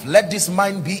verse 5. Let this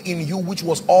mind be in you which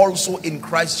was also in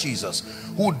Christ Jesus,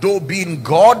 who though being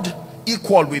God,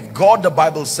 equal with God, the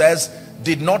Bible says,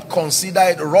 did not consider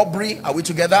it robbery. Are we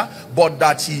together? But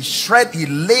that he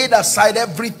laid aside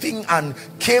everything and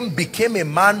became a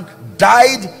man,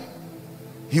 died.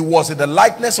 He was in the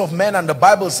likeness of men, and the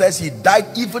Bible says he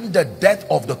died even the death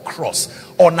of the cross.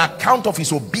 On account of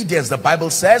his obedience, the Bible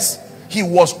says he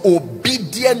was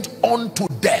obedient unto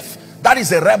death. That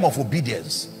is a realm of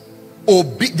obedience.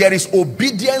 There is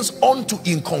obedience unto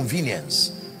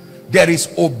inconvenience. There is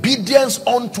obedience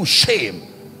unto shame.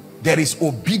 There is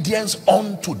obedience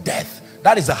unto death.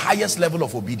 That is the highest level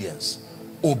of obedience.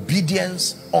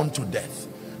 Obedience unto death.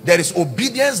 There is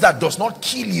obedience that does not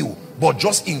kill you, but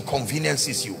just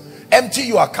inconveniences you. Empty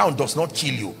your account does not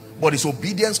kill you, but it's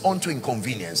obedience unto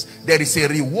inconvenience. There is a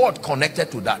reward connected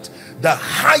to that. The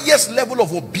highest level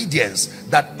of obedience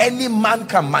that any man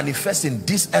can manifest in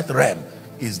this earth realm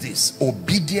is this: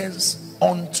 obedience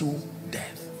unto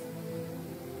death.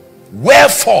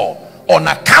 Wherefore, on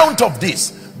account of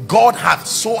this, God hath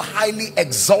so highly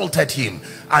exalted him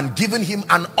and given him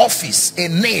an office, a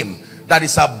name that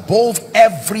is above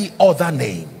every other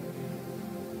name.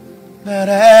 Let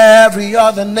every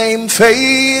other name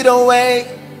fade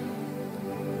away.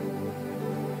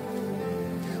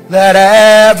 Let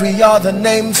every other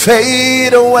name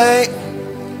fade away,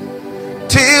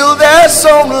 till there's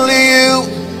only you.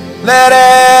 Let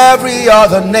every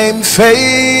other name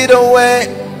fade away.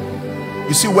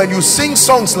 You see, when you sing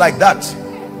songs like that,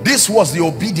 this was the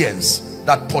obedience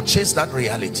that purchased that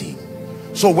reality.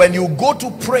 So when you go to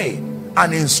pray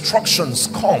and instructions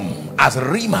come as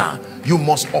rhema, you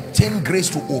must obtain grace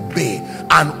to obey,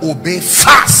 and obey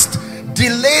fast.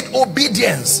 Delayed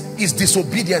obedience is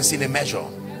disobedience in a measure,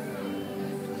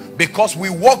 because we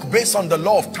walk based on the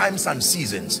law of times and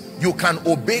seasons. You can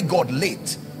obey God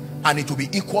late and it will be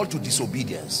equal to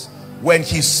disobedience. When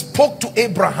he spoke to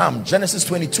Abraham, Genesis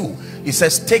 22, he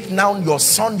says, take now your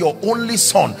son, your only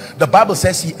son. The Bible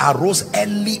says he arose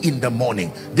early in the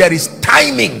morning. There is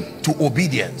timing to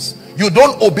obedience. You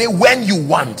don't obey when you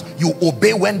want, you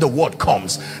obey when the word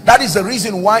comes. That is the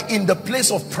reason why in the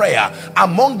place of prayer,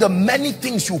 among the many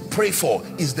things you pray for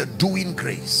is the doing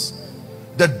grace.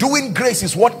 The doing grace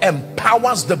is what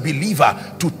empowers the believer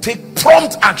to take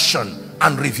prompt action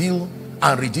and reveal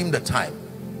and redeem the time.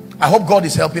 I hope God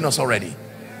is helping us already.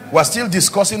 We're still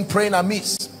discussing praying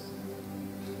amiss.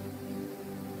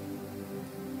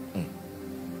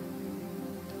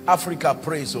 Africa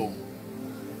prays, oh,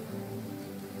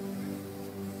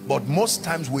 but most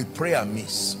times we pray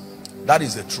amiss. That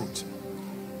is the truth.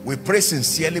 We pray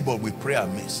sincerely, but we pray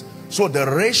amiss. So the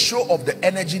ratio of the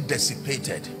energy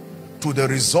dissipated to the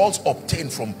results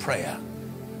obtained from prayer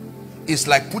is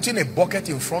like putting a bucket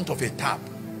in front of a tap,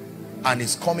 and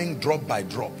it's coming drop by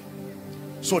drop.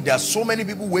 So there are so many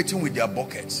people waiting with their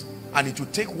buckets, and it will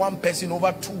take one person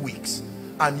over 2 weeks,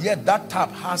 and yet that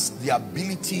tap has the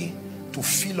ability to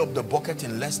fill up the bucket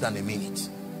in less than a minute.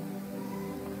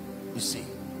 You see,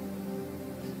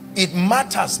 it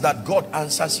matters that God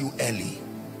answers you early.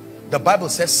 The Bible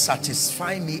says,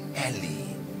 satisfy me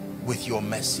early with your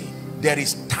mercy. There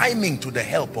is timing to the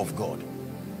help of God.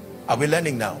 Are we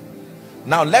learning now?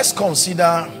 Now let's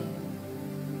consider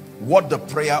what the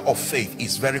prayer of faith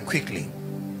is very quickly.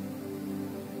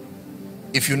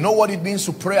 If you know what it means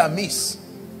to pray amiss,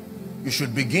 you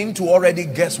should begin to already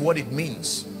guess what it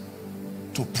means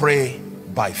to pray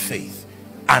by faith.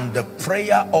 And the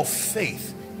prayer of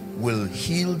faith will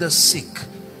heal the sick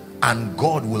and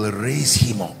God will raise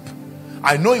him up.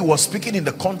 I know he was speaking in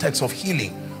the context of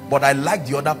healing, but I like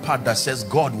the other part that says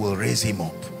God will raise him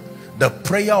up. The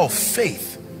prayer of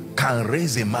faith can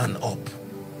raise a man up,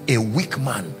 a weak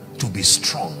man to be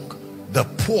strong, the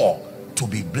poor to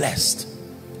be blessed,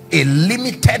 a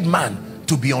limited man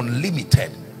to be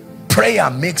unlimited. Prayer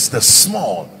makes the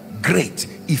small great,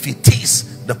 if it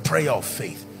is the prayer of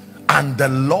faith. And the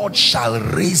Lord shall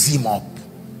raise him up,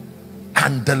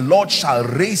 and the Lord shall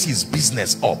raise his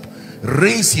business up,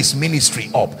 raise his ministry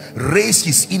up, raise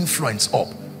his influence up.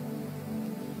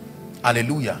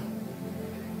 Hallelujah.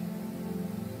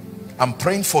 I'm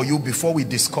praying for you before we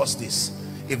discuss this.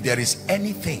 If there is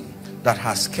anything that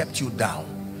has kept you down,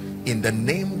 in the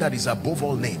name that is above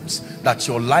all names, that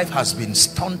your life has been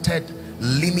stunted,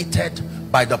 limited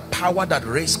by the power that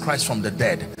raised Christ from the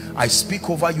dead, I speak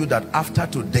over you that after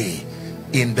today,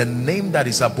 in the name that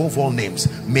is above all names,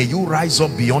 may you rise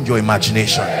up beyond your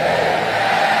imagination.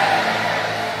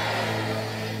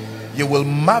 You will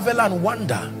marvel and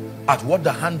wonder at what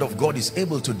the hand of God is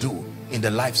able to do in the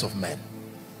lives of men.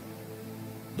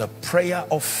 The prayer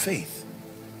of faith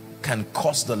can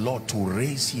cause the Lord to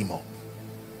raise him up,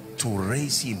 to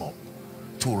raise him up,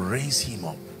 to raise him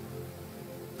up.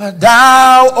 But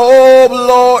thou, O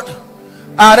Lord,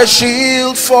 art a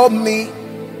shield for me,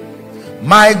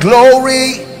 my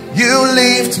glory, you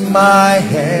lift my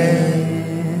head.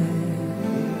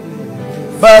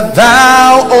 But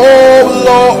thou, O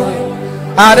Lord,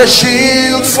 art a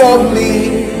shield for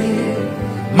me,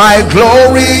 my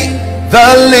glory,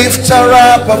 the lifter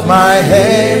up of my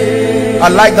head. I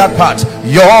like that part.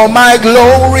 You're my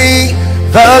glory,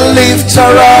 the lifter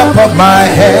up of my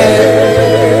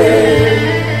head.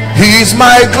 He's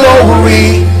my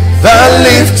glory, the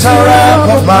lifter up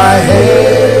of my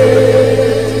head.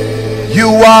 You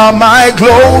are my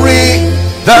glory,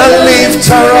 the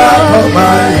lifter up of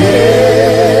my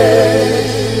head.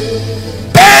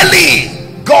 Barely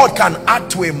God can add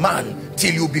to a man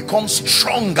till you become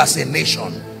strong as a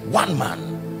nation. One man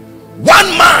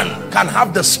can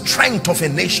have the strength of a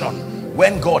nation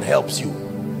when God helps you.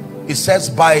 It says,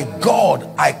 by God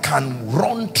I can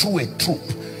run through a troop,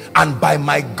 and by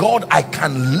my God I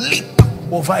can leap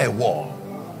over a wall.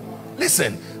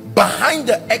 Listen, behind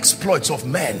the exploits of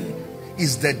men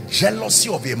is the jealousy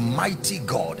of a mighty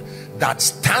God that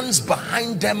stands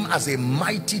behind them as a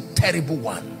mighty, terrible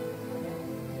one.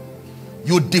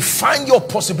 You define your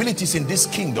possibilities in this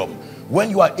kingdom when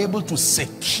you are able to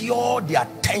secure the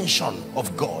attention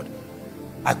of God.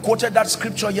 I quoted that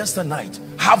scripture yesterday night.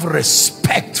 Have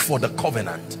respect for the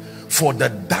covenant, for the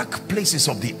dark places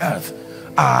of the earth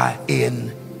are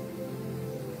in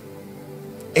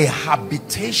a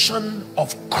habitation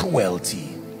of cruelty.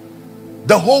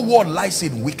 The whole world lies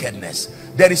in wickedness.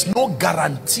 There is no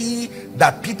guarantee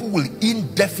that people will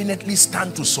indefinitely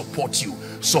stand to support you,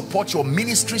 support your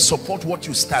ministry, support what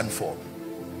you stand for.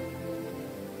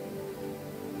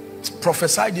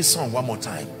 Prophesy this song one more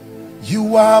time.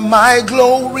 You are my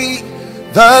glory,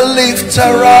 the lifter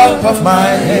up of my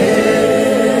head.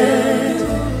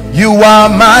 You are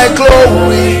my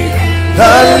glory,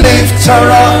 the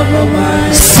lifter up of my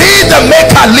head. See the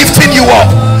maker lifting you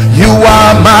up. You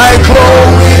are my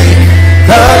glory,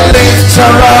 the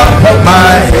lifter up of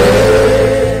my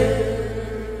head.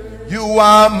 You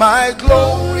are my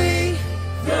glory,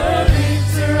 the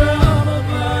lifter up of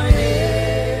my head.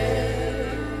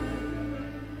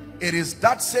 It is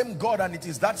that same God and it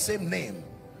is that same name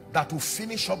that will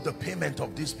finish up the payment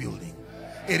of this building.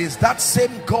 It is that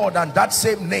same God and that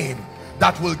same name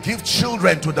that will give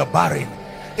children to the barren.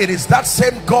 It is that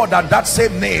same God and that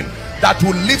same name that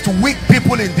will lift weak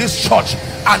people in this church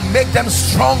and make them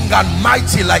strong and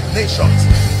mighty like nations.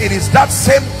 It is that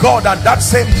same God and that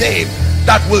same name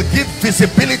that will give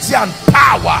visibility and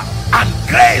power and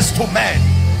grace to men.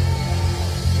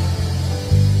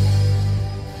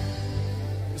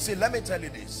 You see, let me tell you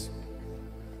this.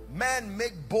 Men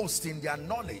make boast in their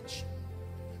knowledge.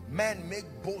 Men make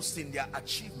boast in their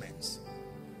achievements.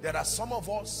 There are some of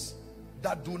us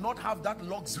that do not have that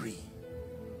luxury.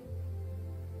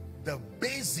 The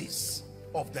basis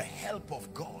of the help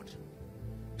of God,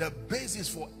 the basis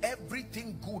for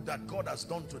everything good that God has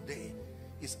done today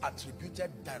is attributed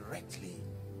directly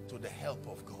to the help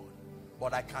of God.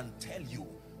 But I can tell you,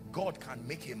 God can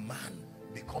make a man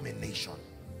become a nation.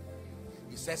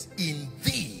 He says, in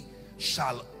thee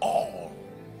shall all,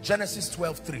 Genesis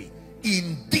 12:3,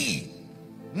 in thee,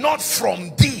 not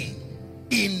from thee,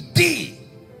 in thee,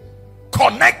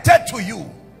 connected to you,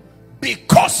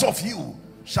 because of you,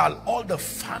 shall all the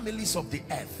families of the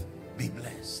earth be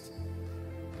blessed.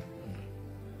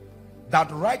 That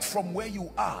right from where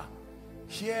you are,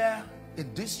 here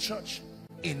in this church,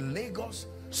 in Lagos,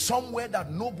 somewhere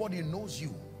that nobody knows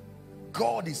you,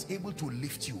 God is able to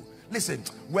lift you. Listen,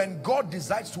 when God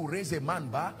decides to raise a man,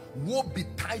 woe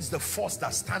betides the force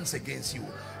that stands against you.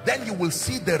 Then you will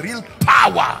see the real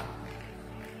power.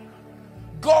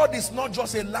 God is not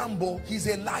just a Lambo, he's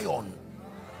a lion.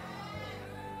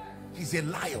 He's a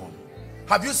lion.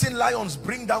 Have you seen lions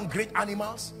bring down great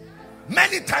animals?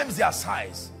 Many times their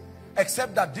size,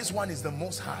 except that this one is the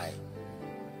most high.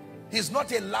 He's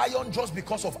not a lion just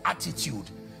because of attitude.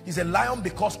 He's a lion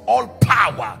because all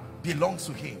power belongs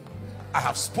to him. I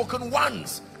have spoken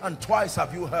once and twice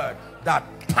have you heard that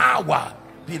power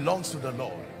belongs to the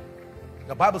Lord.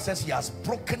 The Bible says he has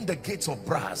broken the gates of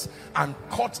brass and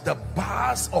cut the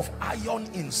bars of iron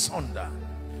in sunder.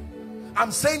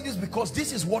 I'm saying this because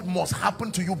this is what must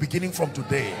happen to you beginning from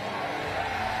today.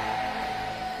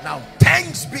 Now,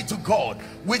 thanks be to God,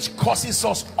 which causes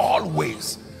us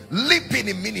always leaping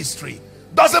in ministry.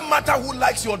 Doesn't matter who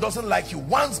likes you or doesn't like you.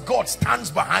 Once God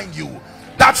stands behind you,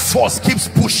 that force keeps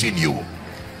pushing you.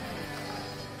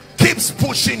 Keeps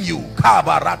pushing you.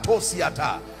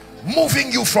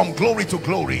 Moving you from glory to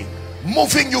glory.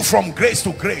 Moving you from grace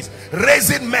to grace.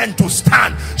 Raising men to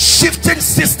stand. Shifting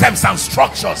systems and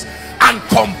structures. And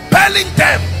compelling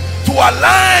them to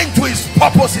align to his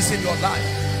purposes in your life.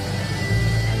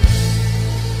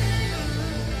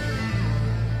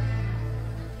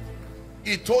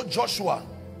 He told Joshua,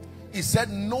 he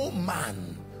said, no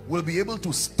man will be able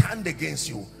to stand against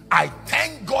you. I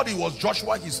thank God it was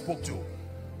Joshua he spoke to.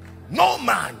 No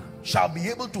man shall be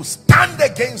able to stand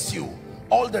against you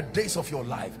all the days of your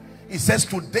life. He says,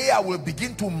 today I will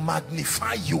begin to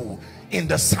magnify you in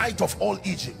the sight of all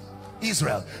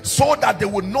Israel, so that they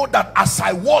will know that as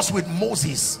I was with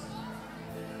Moses.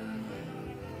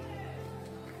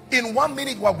 In 1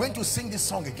 minute we are going to sing this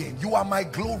song again. You are my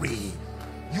glory.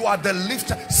 You are the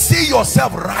lifter. See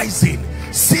yourself rising.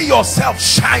 See yourself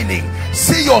shining.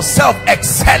 See yourself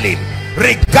excelling.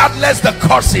 Regardless the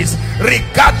curses,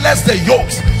 regardless the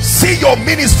yokes. See your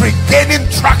ministry gaining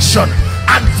traction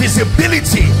and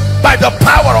visibility by the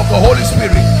power of the Holy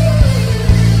Spirit.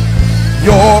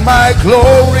 You're my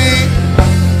glory,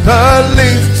 the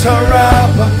lifter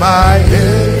up of my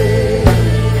head.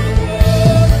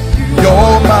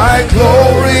 You're my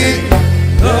glory,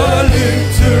 the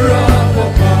lifter up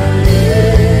of my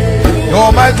head.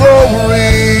 You're my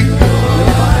glory, you're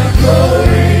my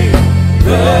glory,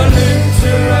 the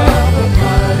lifter up of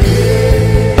my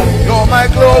head. You're my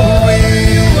glory,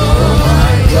 you're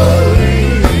my glory,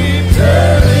 the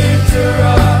lifter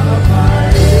up of my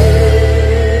head.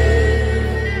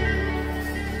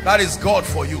 That is God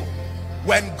for you.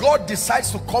 When God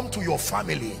decides to come to your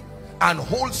family and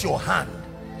holds your hand,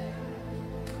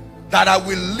 that I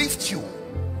will lift you.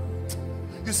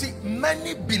 You see,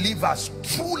 many believers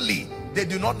truly, they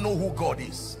do not know who God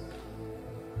is.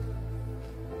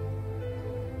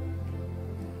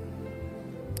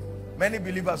 Many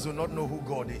believers do not know who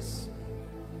God is.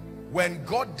 When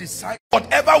God decides,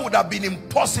 whatever would have been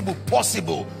impossible,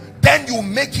 possible, then you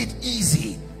make it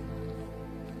easy.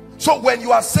 So when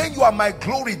you are saying you are my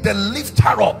glory, the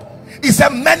lifter up, he said,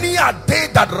 many are they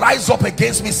that rise up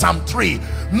against me, Psalm 3.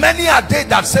 Many are they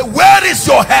that say, where is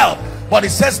your help? But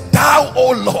it says, thou,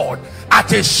 O Lord,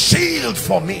 art a shield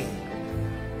for me.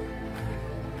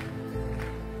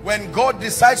 When God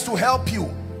decides to help you,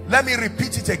 let me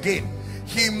repeat it again.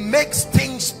 He makes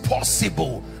things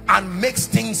possible and makes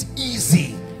things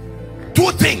easy.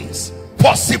 Two things,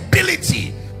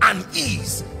 possibility and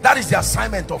ease. That is the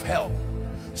assignment of help.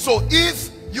 So if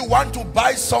you want to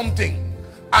buy something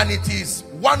and it is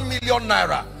 1 million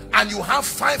naira and you have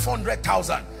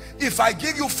 500,000, if I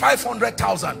give you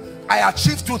 500,000, I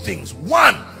achieve two things.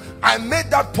 One, I made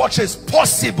that purchase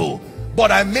possible,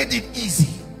 but I made it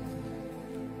easy.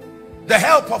 The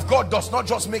help of God does not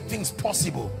just make things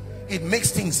possible, it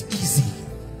makes things easy.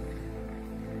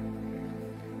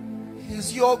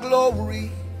 Is your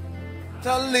glory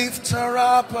the lifter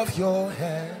up of your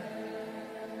head?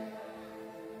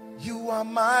 You are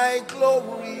my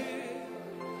glory,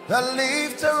 the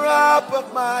lifter up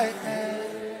of my head.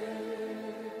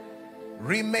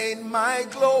 Remain my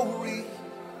glory,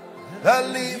 the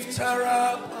lifter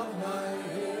up of my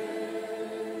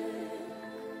head.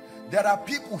 There are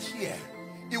people here,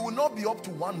 It will not be up to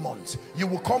 1 month. You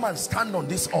will come and stand on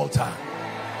this altar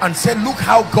and say, look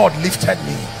how God lifted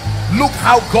me. Look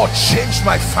how God changed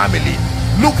my family.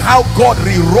 Look how God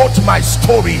rewrote my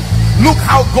story. Look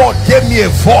how God gave me a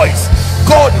voice.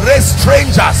 God raised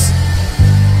strangers.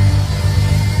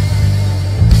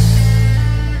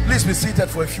 Please be seated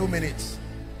for a few minutes.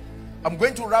 I'm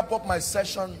going to wrap up my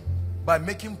session by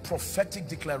making prophetic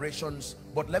declarations,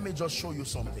 but let me just show you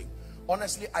something.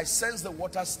 Honestly, I sense the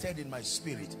water stirred in my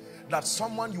spirit that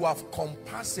someone, you have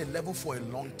compassed a level for a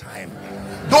long time.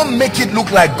 Don't make it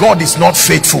look like God is not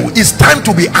faithful. It's time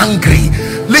to be angry.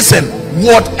 Listen,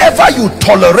 whatever you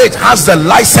tolerate has the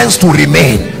license to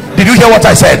remain. Did you hear what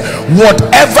I said?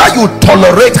 Whatever you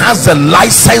tolerate has the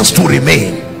license to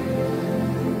remain.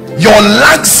 Your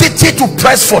laxity to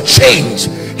press for change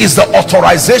is the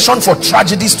authorization for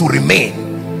tragedies to remain.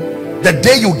 The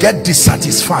day you get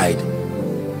dissatisfied,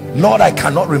 Lord, I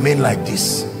cannot remain like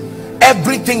this.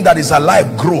 Everything that is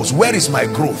alive grows. Where is my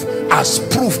growth? As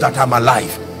proof that I'm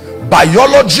alive.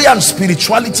 Biology and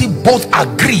spirituality both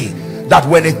agree that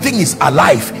when a thing is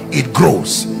alive, it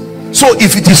grows. So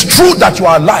if it is true that you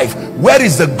are alive, where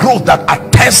is the growth that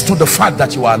attests to the fact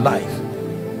that you are alive?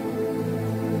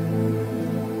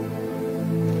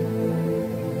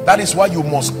 That is why you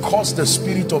must cause the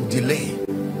spirit of delay.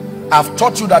 I've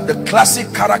taught you that the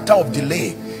classic character of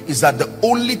delay is that the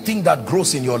only thing that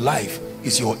grows in your life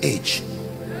is your age.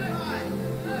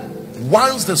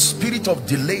 Once the spirit of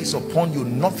delay is upon you,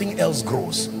 nothing else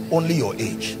grows, only your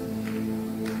age.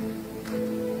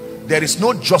 There is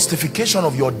no justification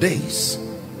of your days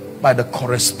by the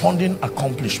corresponding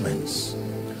accomplishments.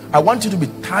 I want you to be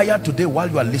tired today while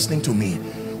you are listening to me.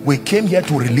 We came here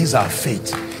to release our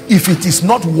faith. If it is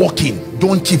not working,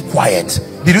 don't keep quiet.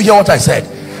 Did you hear what I said?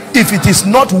 If it is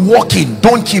not working,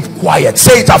 don't keep quiet.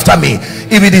 Say it after me.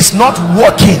 If it is not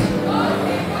working,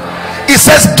 it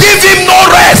says, give him no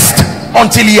rest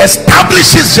until he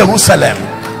establishes Jerusalem.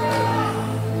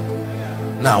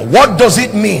 Now, what does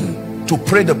it mean to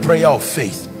pray the prayer of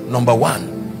faith? Number one,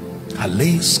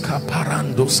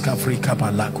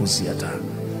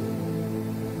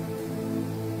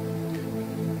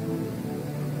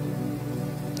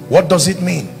 what does it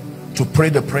mean to pray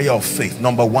the prayer of faith?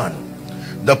 Number one,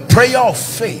 the prayer of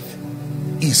faith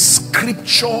is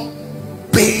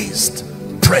scripture-based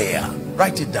prayer.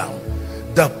 Write it down.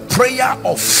 The prayer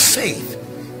of faith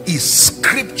is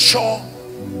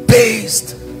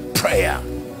scripture-based prayer.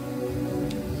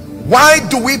 Why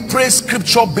do we pray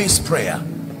scripture-based prayer?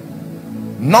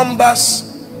 Numbers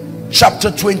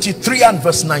chapter 23 and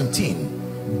verse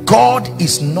 19. God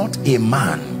is not a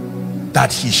man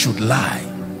that he should lie,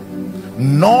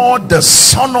 nor the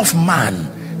Son of Man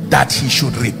that he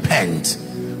should repent.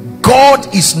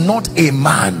 God is not a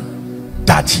man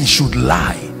that he should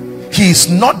lie. He is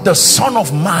not the Son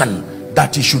of Man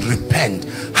that he should repent.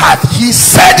 Hath he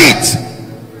said it,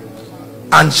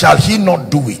 and shall he not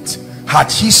do it?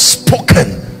 Hath he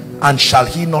spoken, and shall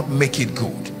he not make it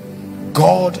good?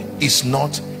 God is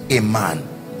not a man.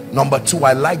 Number two,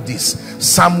 I like this.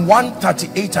 Psalm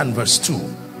 138 and verse 2.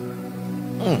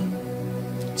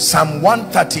 Psalm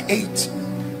 138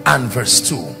 and verse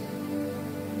 2.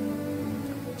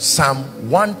 Psalm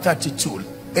 132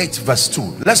 8 verse 2.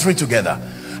 Let's read together.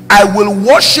 I will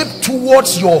worship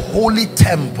towards your holy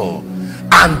temple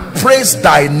and praise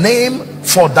thy name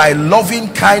for thy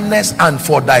loving kindness and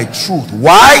for thy truth.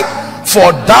 Why?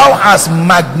 For thou hast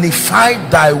magnified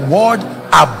thy word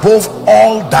above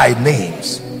all thy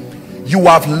names. You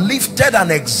have lifted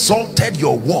and exalted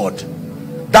your word.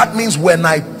 That means when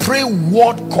I pray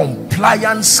word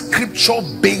compliant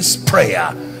scripture-based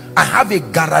prayer, I have a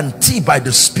guarantee by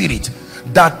the Spirit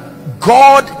that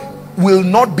God will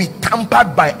not be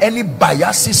tampered by any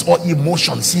biases or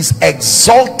emotions. He's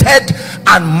exalted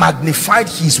and magnified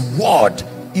his word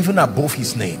even above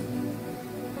his name.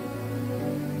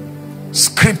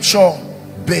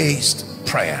 Scripture-based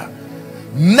prayer.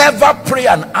 Never pray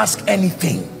and ask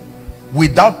anything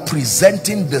without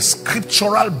presenting the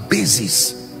scriptural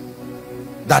basis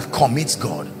that commits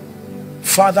God.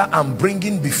 Father, I'm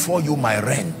bringing before you my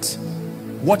rent.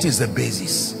 What is the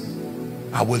basis?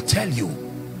 I will tell you.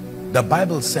 The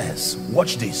Bible says,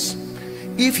 watch this,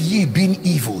 if ye being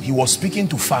evil, he was speaking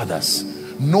to fathers,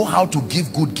 know how to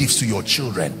give good gifts to your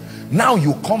children. Now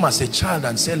you come as a child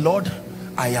and say, Lord,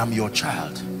 I am your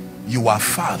child. You are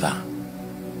father.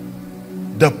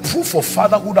 The proof of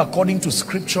fatherhood according to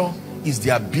scripture is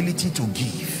the ability to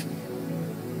give.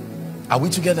 Are we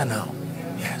together now?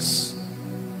 Yes.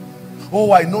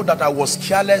 Oh, I know that I was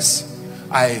careless.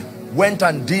 I went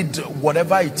and did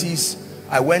whatever it is,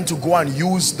 I went to go and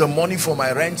use the money for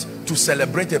my rent to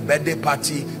celebrate a birthday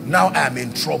party. Now I am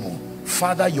in trouble.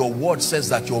 Father, your word says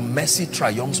that your mercy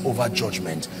triumphs over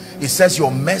judgment. It says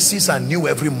your mercies are new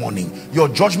every morning. Your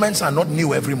judgments are not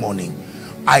new every morning.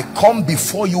 I come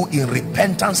before you in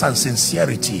repentance and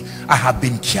sincerity. I have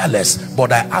been careless,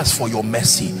 but I ask for your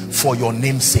mercy for your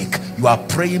name's sake. You are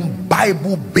praying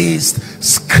Bible-based,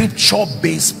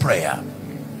 scripture-based prayer.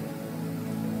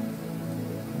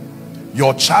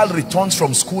 Your child returns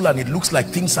from school and it looks like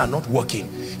things are not working.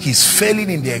 He's failing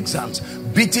in the exams,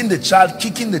 beating the child,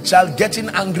 kicking the child, getting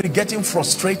angry, getting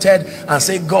frustrated, and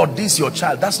say, God, this is your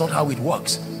child. That's not how it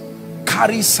works.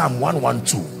 Carry Psalm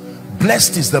 112.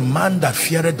 Blessed is the man that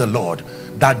feareth the Lord,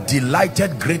 that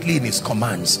delighted greatly in his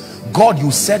commands. God,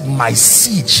 you said my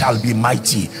seed shall be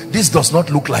mighty. This does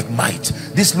not look like might.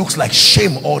 This looks like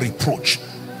shame or reproach.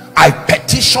 I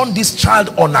petition this child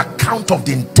on account of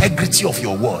the integrity of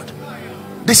your word.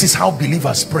 This is how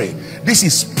believers pray. This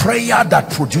is prayer that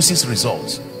produces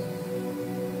results.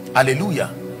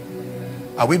 Hallelujah.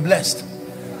 Are we blessed?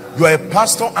 You are a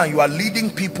pastor and you are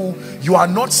leading people. You are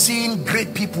not seeing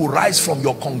great people rise from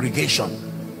your congregation.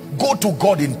 Go to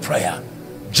God in prayer.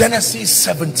 Genesis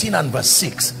 17 and verse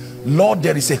 6. Lord,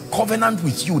 there is a covenant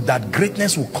with you that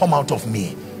greatness will come out of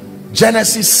me.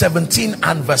 Genesis 17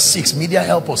 and verse 6. Media,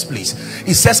 help us please.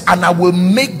 It says, and I will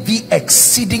make thee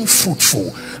exceeding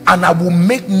fruitful, and I will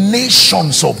make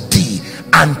nations of thee,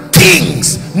 and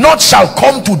kings not shall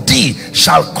come to thee,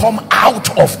 shall come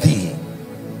out of thee.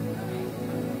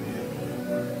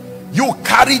 You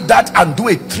carry that and do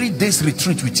a 3 days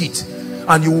retreat with it,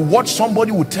 and you will watch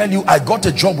somebody will tell you, I got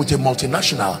a job with a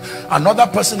multinational. Another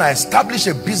person, I established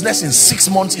a business in 6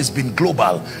 months, it's been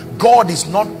global. God is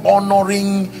not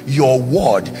honoring your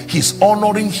word. He's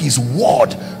honoring his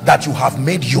word that you have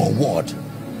made your word.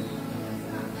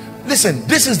 Listen,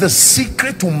 this is the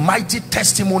secret to mighty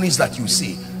testimonies that you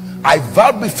see. I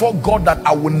vow before God that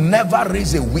I will never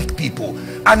raise a weak people.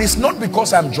 And it's not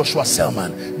because I'm Joshua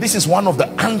Selman. This is one of the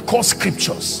anchor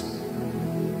scriptures.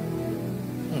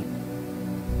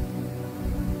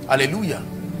 Hallelujah.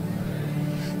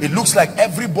 It looks like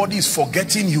everybody is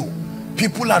forgetting you.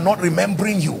 People are not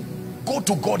remembering you. Go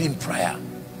to God in prayer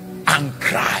and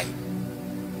cry.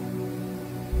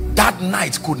 That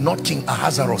night could not King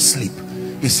Ahasuerus sleep.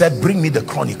 He said, bring me the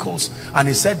chronicles. And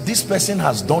he said, this person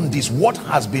has done this. What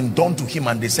has been done to him?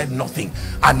 And they said, nothing.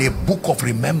 And a book of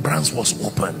remembrance was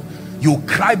opened. You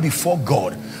cry before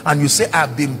God and you say, I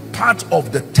have been part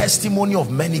of the testimony of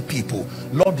many people.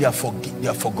 Lord, they have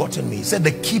forgotten me. He said,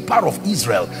 the keeper of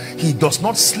Israel, he does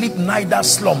not sleep, neither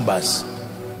slumbers.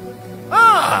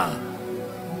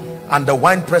 And the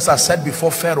wine presser said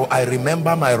before Pharaoh, I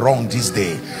remember my wrong this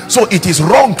day. So it is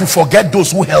wrong to forget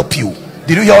those who help you.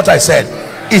 Did you hear what I said?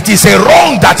 It is a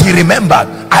wrong that he remembered.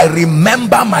 I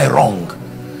remember my wrong.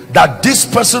 That this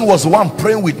person was the one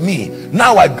praying with me.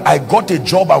 Now I got a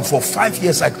job, and for 5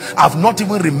 years I've not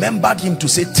even remembered him to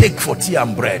say take for tea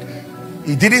and bread.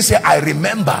 He didn't say I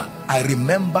remember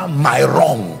my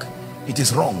wrong. It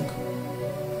is wrong.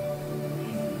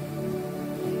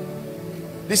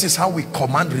 This is how we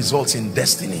command results in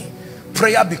destiny.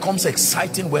 Prayer becomes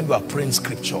exciting when you are praying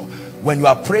scripture. When you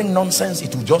are praying nonsense,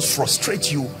 it will just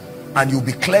frustrate you, and you'll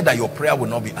be clear that your prayer will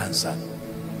not be answered.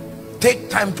 Take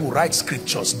time to write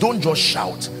scriptures. Don't just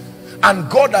shout. And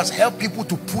God has helped people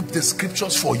to put the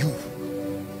scriptures for you.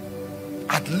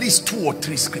 At least 2 or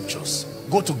 3 scriptures.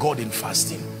 Go to God in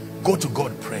fasting. Go to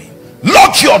God praying.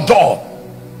 Lock your door.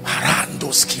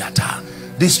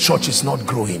 This church is not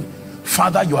growing.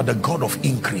 Father, you are the God of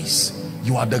increase.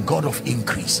 You are the God of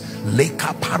increase.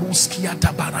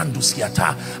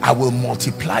 I will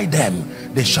multiply them,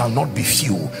 they shall not be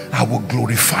few. I will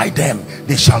glorify them,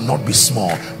 they shall not be small.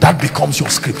 That becomes your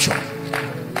scripture.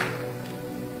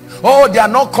 Oh, they are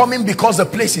not coming because the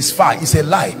place is far. It's a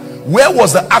lie. Where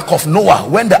was the ark of Noah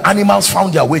when the animals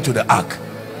found their way to the ark?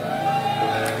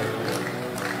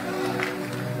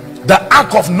 The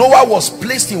ark of Noah was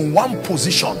placed in one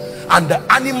position, and the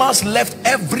animals left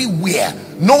everywhere.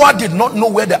 Noah did not know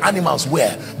where the animals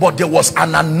were, but there was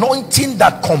an anointing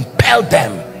that compelled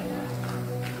them.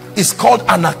 It's called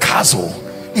anakazo.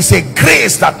 It's a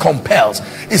grace that compels.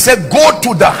 It said, go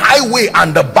to the highway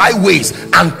and the byways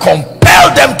and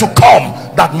compel them to come,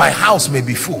 that my house may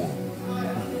be full.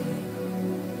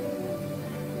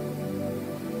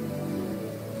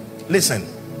 Listen,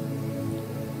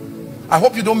 I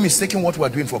hope you don't mistake what we're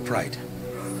doing for pride.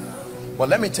 But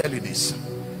let me tell you this.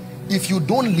 If you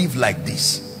don't live like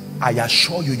this, I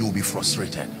assure you, you'll be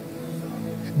frustrated.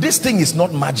 This thing is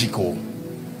not magical.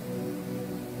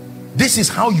 This is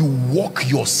how you walk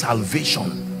your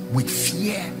salvation, with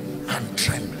fear and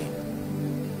trembling.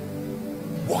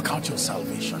 work out your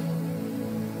salvation.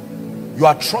 You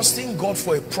are trusting God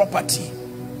for a property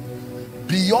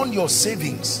beyond your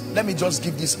savings. Let me just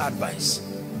give this advice.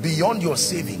 Beyond your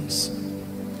savings,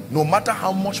 no matter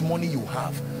how much money you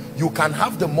have, you can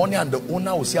have the money and the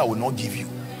owner will say, I will not give you.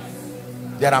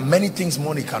 There are many things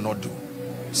money cannot do.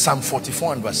 Psalm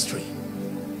 44 and verse 3.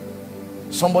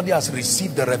 Somebody has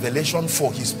received the revelation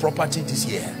for his property this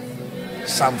year.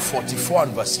 Psalm 44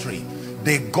 and verse 3.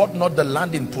 They got not the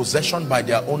land in possession by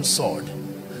their own sword,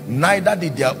 neither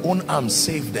did their own arm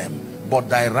save them, but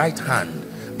thy right hand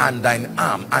and thine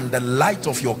arm and the light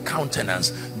of your countenance,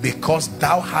 because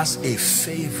thou hast a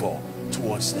favor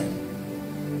towards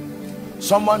them.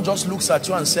 Someone just looks at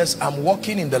you and says, I'm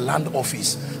working in the land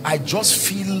office, I just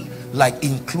feel like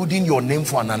including your name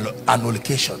for an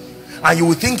allocation. And you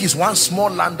will think it's one small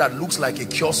land that looks like a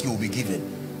kiosk you will be given,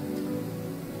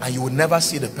 and you will never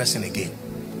see the person again.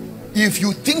 If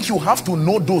you think you have to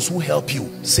know those who help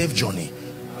you, safe journey.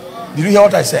 Did you hear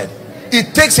what I said?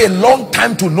 It takes a long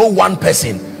time to know one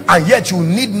person, and yet you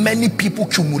need many people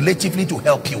cumulatively to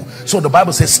help you. So the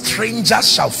Bible says,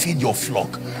 strangers shall feed your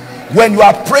flock. When you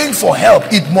are praying for help,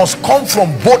 it must come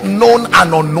from both known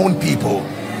and unknown people.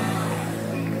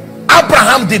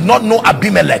 Abraham did not know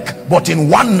Abimelech, but in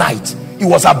one night, it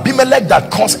was Abimelech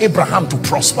that caused Abraham to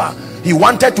prosper. He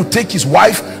wanted to take his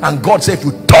wife, and God said, if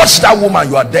you touch that woman,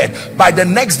 you are dead. By the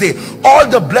next day, all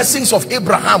the blessings of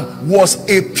Abraham was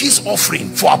a peace offering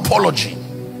for apology.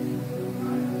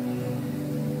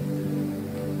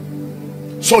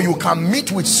 So you can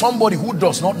meet with somebody who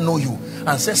does not know you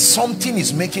and say, something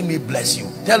is making me bless you.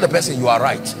 Tell the person, you are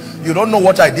right. You don't know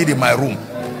what I did in my room.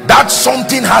 That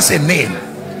something has a name.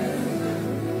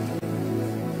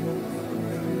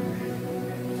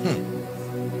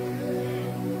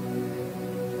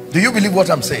 Do you believe what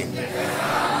I'm saying?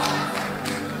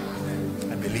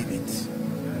 I believe it.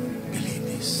 Believe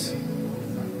this.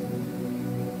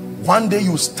 One day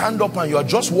you stand up and you are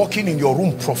just walking in your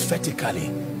room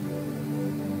prophetically.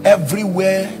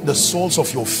 Everywhere the soles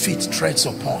of your feet treads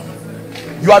upon,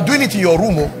 you are doing it in your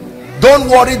room. Don't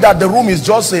worry that the room is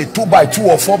just a 2x2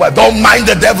 or 4x. Don't mind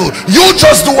the devil. You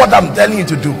just do what I'm telling you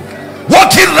to do.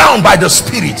 Walking around by the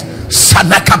Spirit.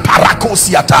 Sanaka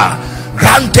parakosiata.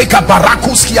 Ranteka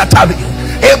barakuskiata.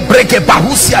 Ebreke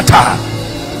barusiata.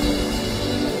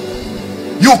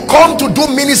 You come to do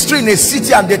ministry in a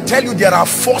city and they tell you there are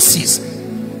forces,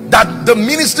 that the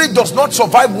ministry does not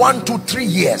survive 1, 2, 3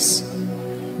 years.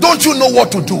 Don't you know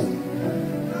what to do?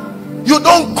 You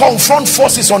don't confront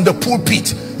forces on the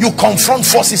pulpit. You confront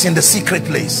forces in the secret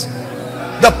place.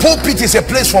 The pulpit is a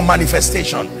place for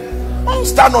manifestation. Don't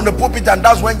stand on the pulpit and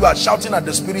that's when you are shouting at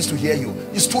the spirits to hear you.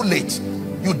 It's too late.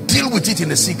 You deal with it in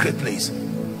the secret place.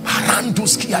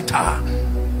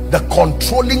 The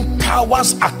controlling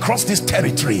powers across this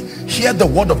territory, hear the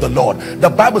word of the Lord. The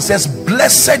Bible says,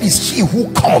 blessed is he who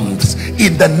comes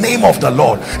in the name of the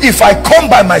Lord. If I come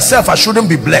by myself, I shouldn't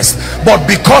be blessed, but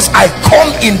because I come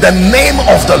in the name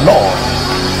of the Lord.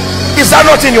 Is that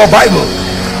not in your Bible?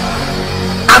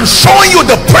 I'm showing you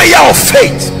the prayer of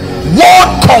faith, word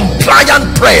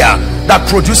compliant prayer that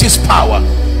produces power.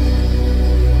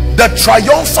 The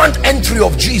triumphant entry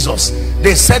of Jesus,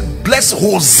 they said, bless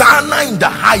Hosanna in the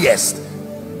highest.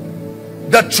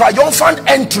 The triumphant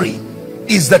entry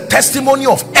is the testimony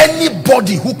of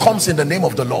anybody who comes in the name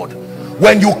of the Lord.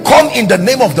 When you come in the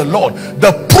name of the Lord,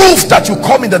 the proof that you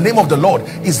come in the name of the Lord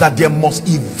is that there must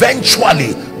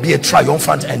eventually be a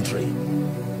triumphant entry.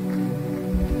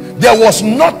 There was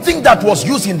nothing that was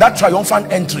used in that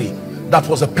triumphant entry that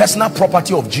was a personal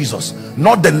property of Jesus.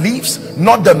 Not the leaves,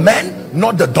 not the men,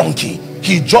 not the donkey.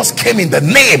 He just came in the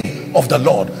name of the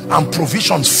Lord, and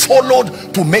provisions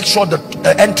followed to make sure that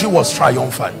the entry was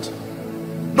triumphant.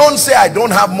 Don't say, I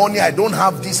don't have money, I don't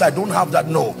have this, I don't have that.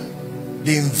 No,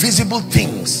 the invisible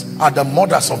things are the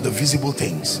mothers of the visible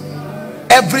things.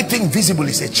 Everything visible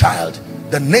is a child.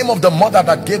 The name of the mother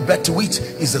that gave birth to it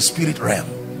is the spirit realm.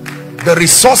 The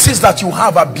resources that you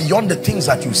have are beyond the things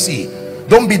that you see.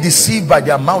 Don't be deceived by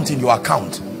the amount in your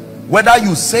account. Whether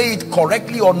you say it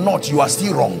correctly or not, you are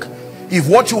still wrong. If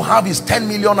what you have is 10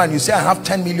 million and you say I have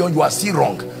 10 million, you are still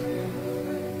wrong.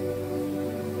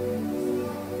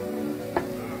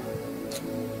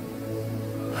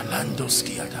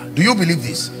 Do you believe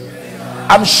this?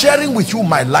 I'm sharing with you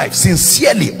my life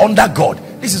sincerely under God.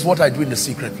 This is what I do in the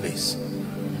secret place.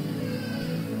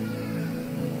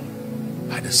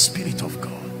 By the Spirit of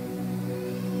God.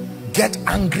 Get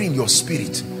angry in your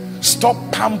spirit. Stop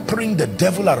pampering the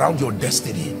devil around your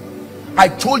destiny. I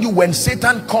told you, when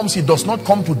Satan comes, he does not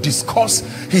come to discuss,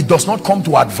 he does not come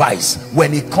to advise.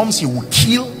 When he comes, he will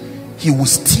kill, he will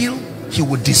steal, he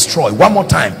will destroy. One more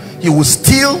time, He will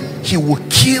steal, he will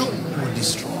kill, he will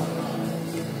destroy.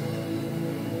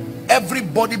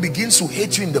 Everybody begins to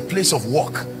hate you in the place of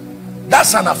work.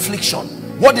 That's an affliction.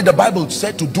 What did the Bible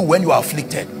say to do when you are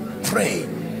afflicted? Pray.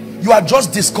 You are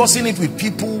just discussing it with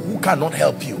people who cannot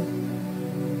help you.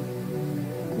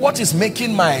 What is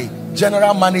making my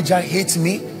general manager hate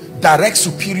me? Direct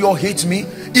superior hate me?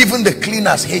 Even the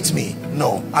cleaners hate me?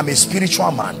 No, I'm a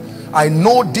spiritual man. I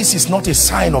know this is not a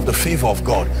sign of the favor of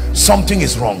God. Something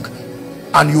is wrong.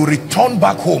 And you return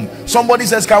back home. Somebody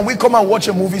says, can we come and watch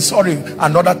a movie? Sorry,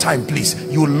 another time please.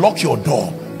 You lock your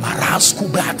door. Thou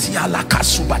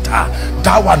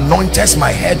anointest my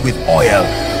head with oil,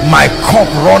 my cup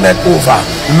runneth over.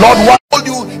 Lord, what told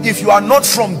you? If you are not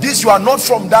from this, you are not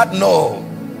from that. No,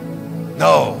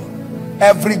 no.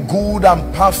 Every good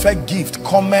and perfect gift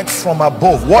cometh from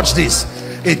above. Watch this.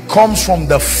 It comes from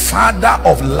the Father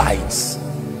of lights.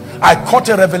 I caught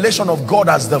a revelation of God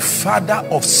as the Father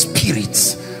of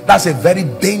spirits. That's a very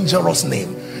dangerous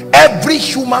name. Every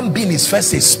human being is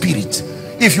first a spirit.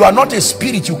 If you are not a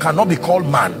spirit, you cannot be called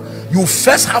man. You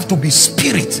first have to be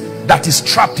spirit that is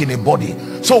trapped in a body.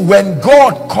 So when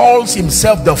God calls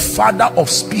himself the Father of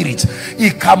spirits,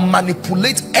 he can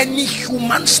manipulate any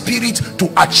human spirit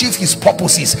to achieve his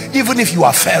purposes, even if you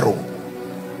are Pharaoh.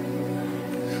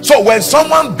 So when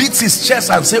someone beats his chest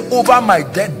and say, over my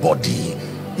dead body,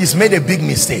 he's made a big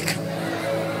mistake.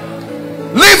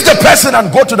 Leave the person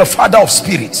and go to the Father of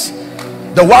spirits,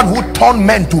 the one who turned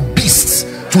men to beasts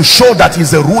to show that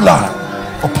he's a ruler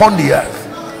upon the earth.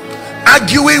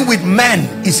 Arguing with men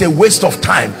is a waste of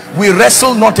time. We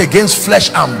wrestle not against flesh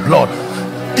and blood.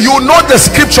 You know the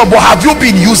scripture, but have you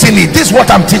been using it? This is what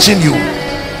I'm teaching you.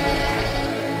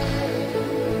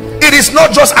 It is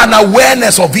not just an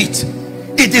awareness of it.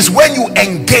 It is when you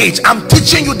engage. I'm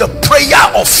teaching you the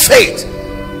prayer of faith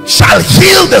shall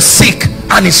heal the sick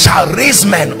and it shall raise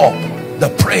men up. The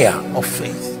prayer of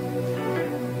faith.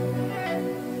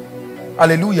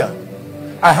 Hallelujah.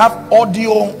 I have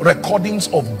audio recordings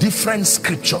of different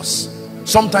scriptures.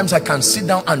 Sometimes I can sit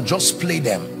down and just play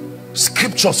them.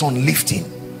 Scriptures on lifting,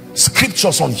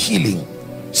 scriptures on healing,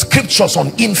 scriptures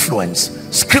on influence,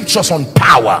 scriptures on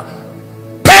power.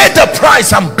 Pay the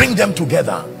price and bring them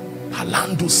together.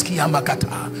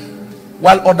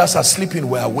 While others are sleeping,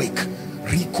 we're awake.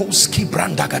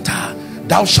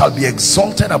 Thou shalt be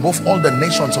exalted above all the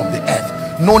nations of the earth.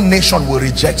 No nation will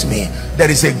reject me. There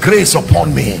is a grace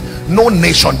upon me. No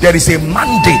nation. There is a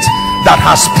mandate that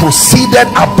has proceeded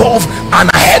above and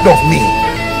ahead of me.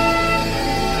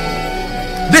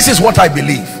 This is what I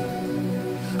believe.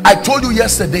 I told you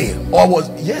yesterday,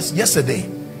 yesterday,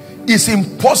 it's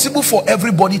impossible for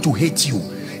everybody to hate you.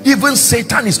 Even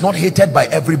Satan is not hated by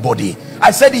everybody.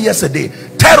 I said it yesterday.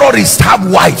 Terrorists have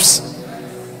wives.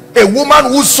 A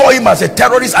woman who saw him as a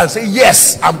terrorist and say,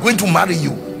 yes, I'm going to marry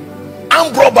you.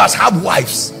 Armed robbers have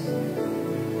wives.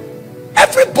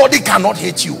 Everybody cannot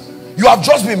hate you. You have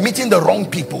just been meeting the wrong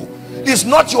people. It's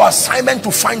not your assignment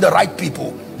to find the right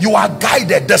people. You are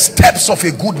guided. The steps of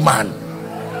a good man,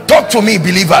 talk to me,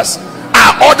 believers,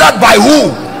 are ordered by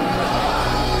who?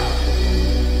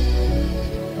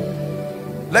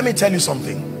 Let me tell you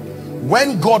something.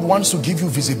 When God wants to give you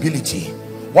visibility,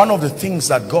 one of the things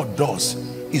that God does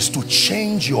is to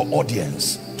change your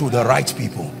audience to the right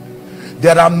people.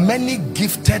 There are many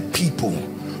gifted people,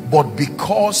 but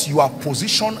because you are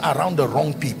positioned around the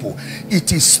wrong people,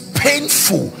 it is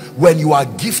painful when you are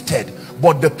gifted,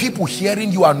 but the people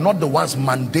hearing you are not the ones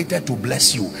mandated to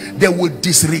bless you. They will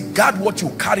disregard what you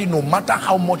carry, no matter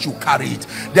how much you carry it.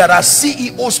 There are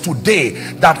CEOs today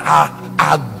that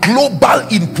are global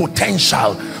in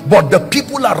potential, but the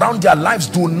people around their lives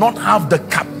do not have the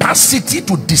capacity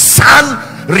to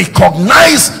discern,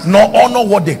 recognize, nor honor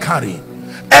what they carry.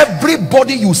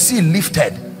 Everybody you see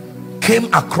lifted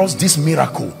came across this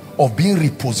miracle of being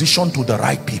repositioned to the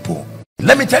right people.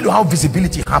 Let me tell you how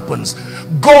visibility happens.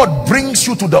 God brings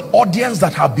you to the audience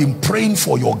that have been praying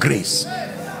for your grace.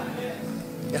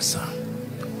 Yes, sir.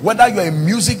 Whether you're in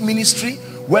music ministry,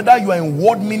 whether you're in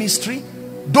word ministry,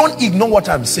 don't ignore what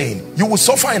I'm saying. You will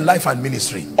suffer in life and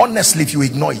ministry. Honestly, if you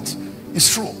ignore it,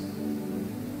 it's true.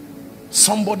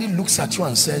 Somebody looks at you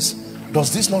and says,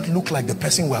 does this not look like the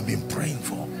person we have been praying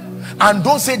for? And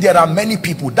don't say there are many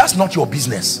people. That's not your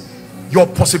business. Your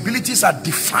possibilities are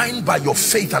defined by your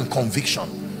faith and conviction.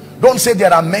 Don't say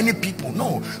there are many people.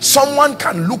 No, someone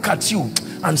can look at you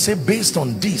and say, based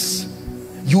on this,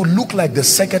 you look like the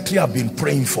secretary I've been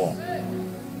praying for.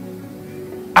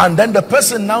 And then the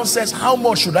person now says, how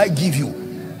much should I give you?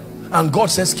 And God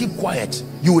says, keep quiet.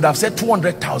 You would have said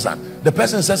 200,000. The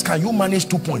person says, can you manage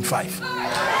 2.5?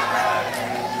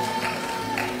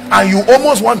 And you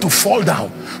almost want to fall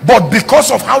down. But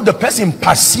because of how the person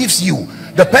perceives you,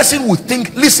 the person will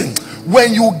think, listen,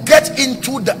 when you get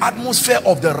into the atmosphere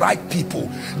of the right people,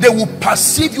 they will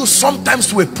perceive you sometimes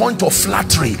to a point of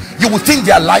flattery. You will think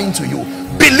they are lying to you.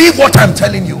 Believe what I'm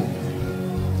telling you.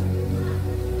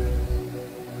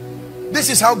 This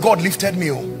is how God lifted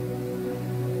me.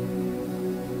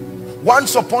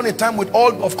 Once upon a time, with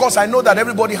all, of course I know that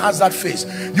everybody has that phase.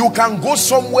 You can go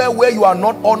somewhere where you are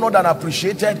not honored and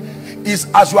appreciated. Is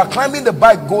as you are climbing the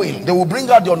bike going, they will bring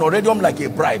out the honorarium like a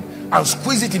bribe and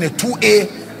squeeze it in a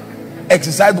 2A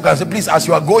exercise book and say, please, as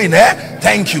you are going,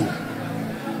 thank you.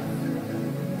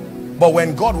 But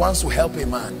when God wants to help a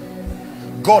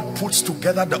man, God puts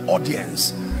together the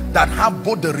audience that have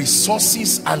both the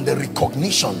resources and the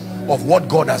recognition of what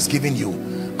God has given you,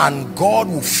 and God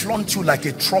will flaunt you like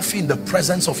a trophy in the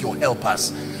presence of your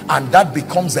helpers, and that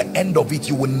becomes the end of it.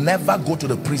 You will never go to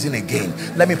the prison again.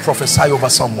 Let me prophesy over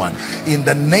someone in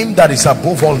the name that is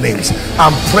above all names.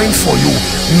 I'm praying for you.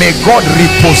 May God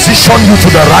reposition you to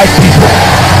the right people.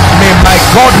 May my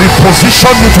God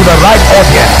reposition you to the right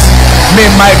audience. May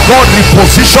my God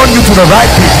reposition you to the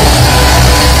right people.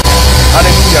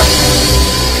 Hallelujah.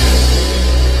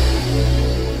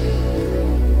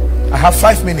 I have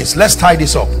 5 minutes. Let's tie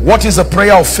this up. What is a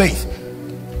prayer of faith?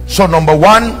 So number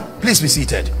one, please be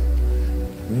seated.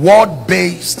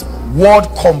 Word-based,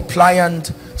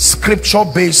 word-compliant,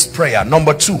 scripture-based prayer.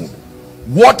 Number two,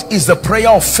 what is the prayer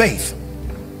of faith?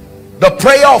 The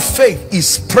prayer of faith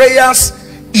is prayers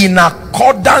in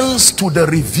accordance to the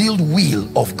revealed will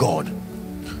of God.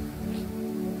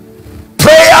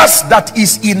 Prayers that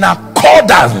is in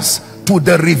accordance to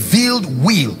the revealed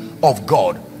will of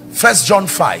God. 1 John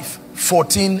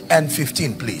 5:14 and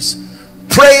 15, please.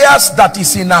 Prayers that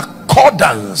is in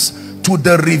accordance to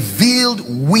the revealed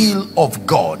will of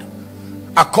God.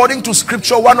 According to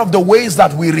scripture, one of the ways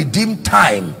that we redeem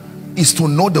time is to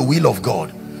know the will of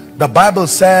God. The Bible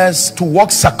says to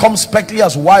walk circumspectly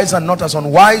as wise and not as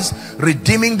unwise,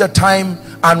 redeeming the time,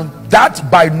 and that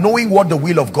by knowing what the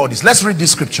will of God is. Let's read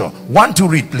this scripture. One to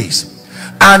read, please.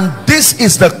 And this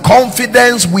is the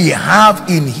confidence we have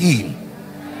in him,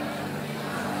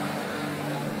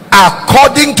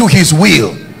 according to his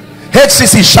will.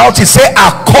 HCC, shout it. Say,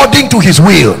 according to his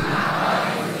will.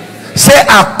 Say,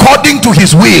 according to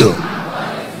his will.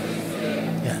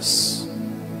 Yes,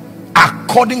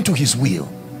 according to his will.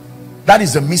 That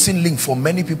is the missing link for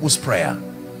many people's prayer.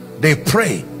 They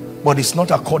pray, but it's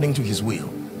not according to his will.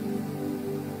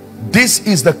 This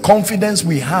is the confidence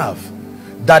we have,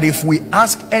 that if we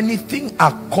ask anything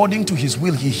according to his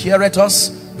will, he heareth us.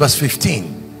 Verse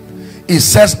 15, it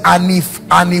says, and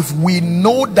if we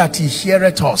know that he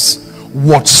heareth us,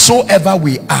 whatsoever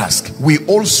we ask, we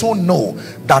also know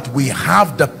that we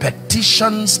have the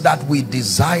petitions that we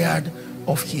desired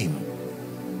of him.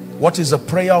 What is a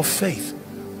prayer of faith?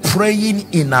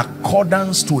 Praying in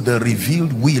accordance to the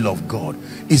revealed will of God.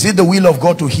 Is it the will of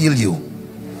God to heal you?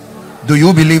 Do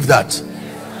you believe that?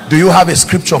 Do you have a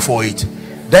scripture for it?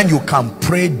 Then you can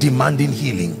pray demanding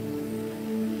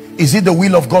healing. Is it the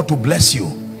will of God to bless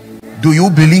you? Do you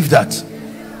believe that?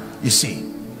 You see,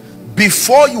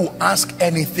 before you ask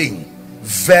anything,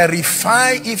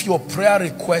 verify if your prayer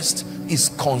request is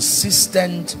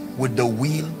consistent with the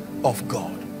will of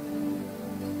God.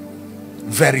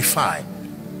 Verify.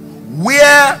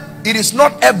 Where it is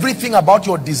not everything about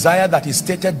your desire that is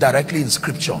stated directly in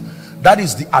scripture. That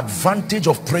is the advantage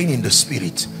of praying in the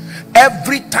spirit.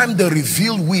 Every time the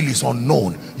revealed will is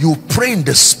unknown, you pray in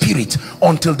the spirit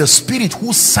until the spirit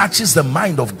who searches the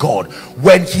mind of God,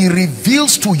 when he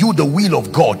reveals to you the will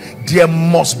of God, there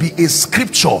must be a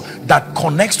scripture that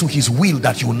connects to his will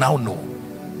that you now know.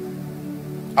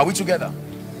 Are we together?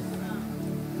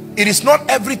 It is not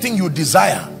everything you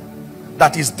desire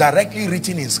that is directly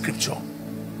written in scripture.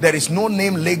 There is no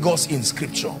name Lagos in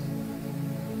scripture.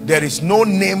 There is no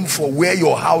name for where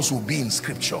your house will be in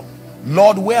scripture.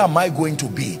 Lord, where am I going to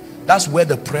be? That's where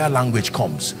the prayer language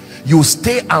comes. You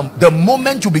stay, the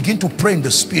moment you begin to pray in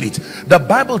the spirit, the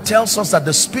Bible tells us that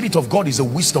the Spirit of God is the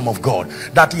wisdom of God,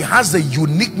 that he has the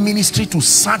unique ministry to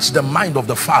search the mind of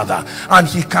the Father, and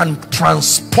he can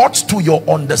transport to your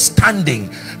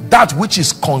understanding that which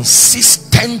is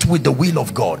consistent with the will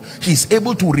of God. He's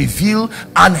able to reveal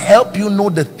and help you know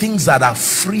the things that are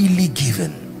freely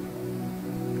given.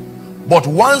 But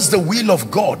once the will of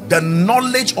God, the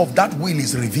knowledge of that will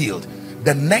is revealed,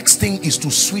 the next thing is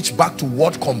to switch back to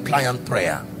word compliant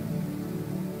prayer.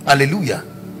 Hallelujah.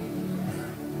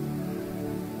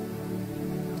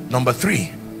 Number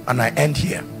three, and I end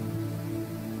here.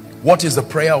 What is the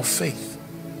prayer of faith?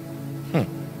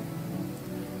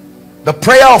 The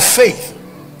prayer of faith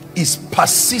is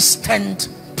persistent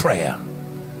prayer.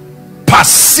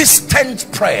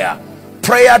 Persistent prayer.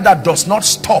 Prayer that does not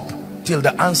stop till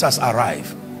the answers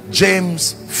arrive.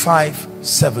 James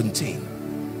 5:17.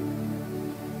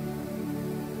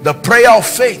 The prayer of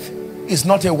faith is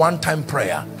not a one-time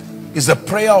prayer. It's a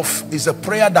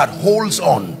prayer that holds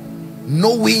on,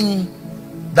 knowing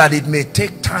that it may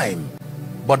take time,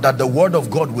 but that the word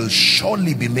of God will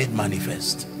surely be made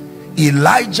manifest.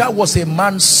 Elijah was a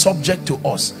man subject to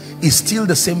us. Is still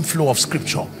the same flow of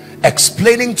scripture,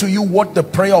 explaining to you what the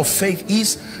prayer of faith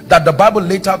is, that the Bible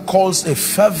later calls a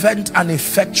fervent and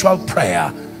effectual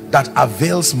prayer that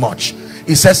avails much.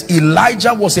 It says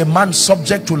Elijah was a man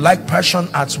subject to like passion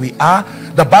as we are.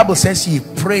 The Bible says he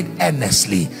prayed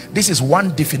earnestly. This is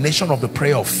one definition of the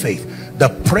prayer of faith. The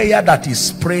prayer that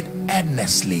is prayed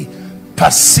earnestly.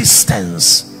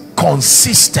 Persistence,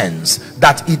 consistence,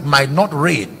 that it might not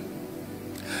rain.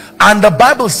 And the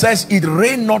Bible says it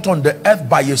rained not on the earth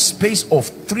by a space of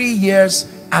 3 years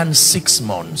and 6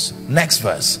 months. Next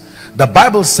verse. The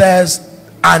Bible says,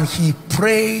 and he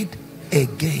prayed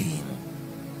again.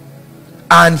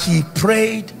 And he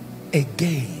prayed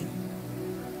again.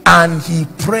 And he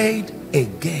prayed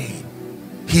again.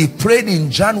 He prayed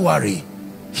in January.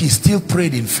 He still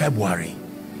prayed in February.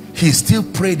 He still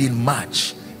prayed in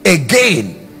March.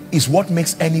 Again is what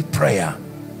makes any prayer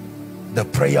the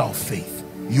prayer of faith.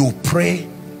 You pray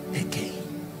again.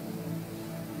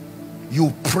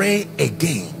 You pray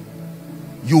again.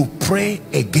 You pray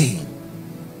again.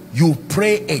 You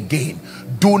pray again.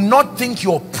 Do not think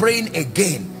you're praying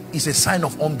again is a sign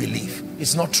of unbelief.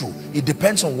 It's not true. It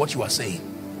depends on what you are saying.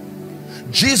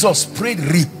 Jesus prayed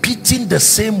repeating the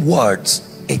same words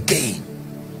again.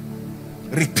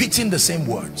 Repeating the same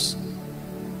words.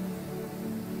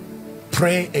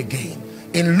 Pray again.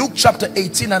 In Luke chapter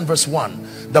 18 and verse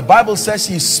 1, the Bible says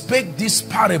he spake this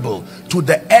parable to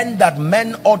the end that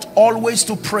men ought always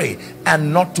to pray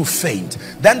and not to faint.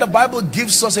 Then the Bible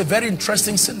gives us a very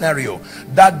interesting scenario,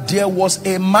 that there was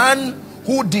a man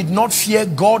who did not fear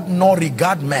God nor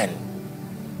regard men.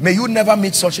 May you never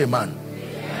meet such a man.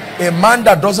 A man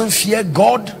that doesn't fear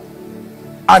God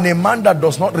and a man that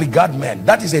does not regard men.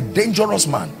 That is a dangerous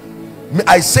man.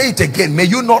 I say it again, may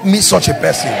you not meet such a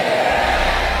person.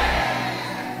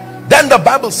 Then the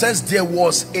Bible says there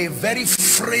was a very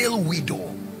frail widow.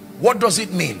 What does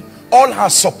it mean? All her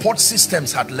support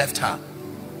systems had left her.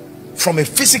 From a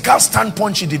physical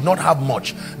standpoint, she did not have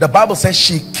much. The Bible says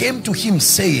she came to him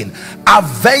saying,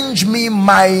 avenge me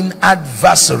mine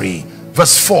adversary.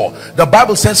 Verse 4, the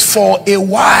Bible says for a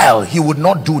while he would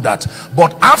not do that,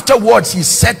 but afterwards he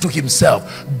said to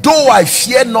himself, though I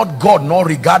fear not God nor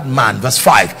regard man. Verse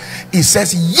 5, he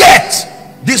says,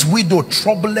 yet this widow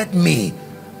troubleth me.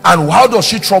 And how does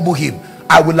she trouble him?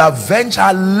 I will avenge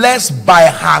her lest by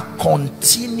her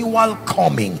continual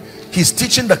coming. He's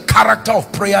teaching the character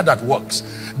of prayer that works.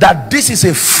 That this is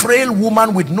a frail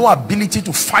woman with no ability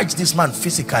to fight this man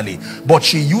physically, but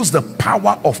she used the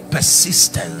power of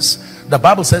persistence. The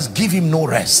Bible says give him no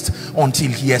rest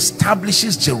until he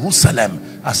establishes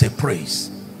Jerusalem as a praise.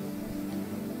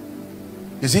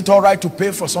 Is it all right to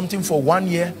pay for something for 1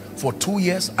 year, for 2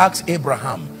 years? Ask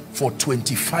Abraham. For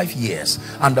 25 years,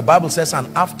 and the Bible says, and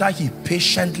after he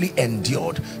patiently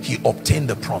endured, he obtained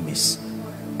the promise.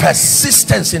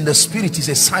 Persistence in the spirit is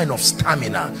a sign of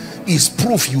stamina, is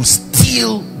proof you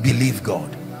still believe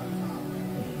God.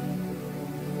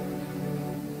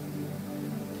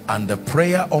 And the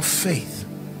prayer of faith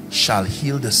shall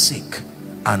heal the sick,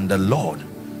 and the Lord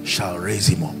shall raise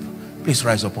him up. Please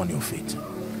rise up on your feet.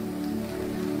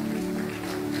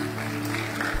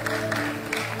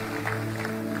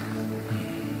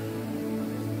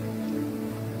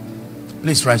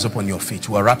 Please rise up on your feet.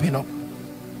 We are wrapping up.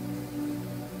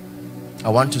 I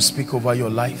want to speak over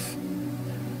your life.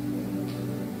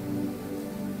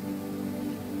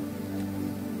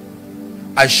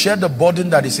 I share the burden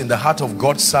that is in the heart of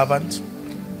God's servant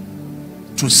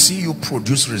to see you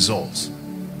produce results.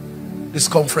 This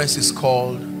conference is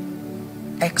called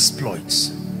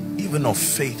Exploits, even of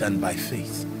faith and by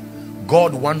faith.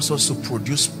 God wants us to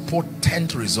produce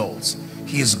potent results.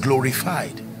 He is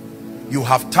glorified. You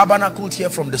have tabernacled here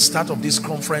from the start of this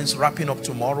conference, wrapping up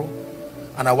tomorrow.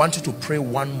 And I want you to pray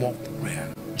one more prayer.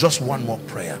 Just one more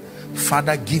prayer.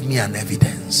 Father, give me an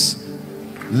evidence.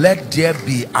 Let there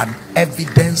be an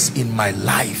evidence in my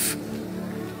life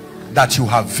that you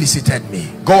have visited me.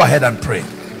 Go ahead and pray.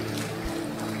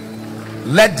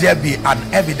 Let there be an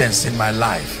evidence in my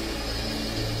life.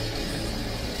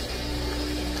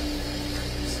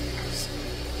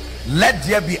 Let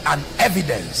there be an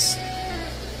evidence.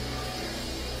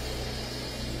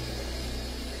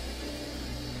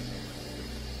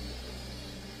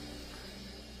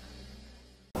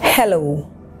 Hello.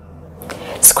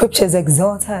 Scriptures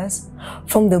exhort us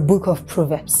from the book of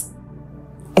Proverbs.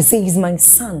 It says, my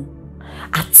son,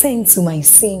 attend to my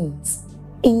sayings,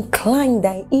 incline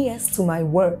thy ears to my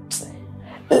words.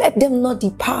 Let them not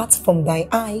depart from thy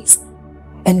eyes,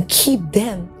 and keep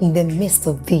them in the midst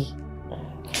of thee.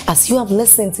 As you have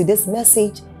listened to this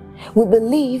message, we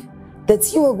believe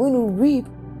that you are going to reap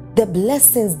the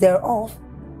blessings thereof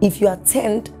if you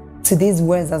attend to these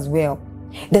words as well.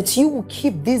 That you will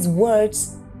keep these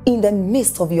words in the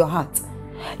midst of your heart.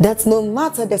 That no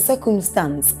matter the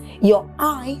circumstance, your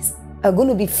eyes are going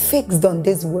to be fixed on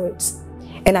these words.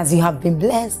 And as you have been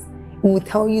blessed, we will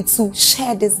tell you to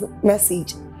share this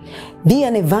message. Be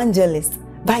an evangelist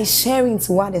by sharing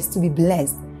to others to be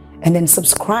blessed. And then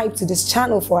subscribe to this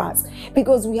channel for us,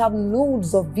 because we have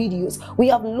loads of videos, we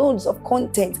have loads of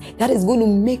content that is going to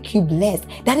make you blessed,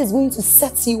 that is going to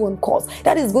set you on course,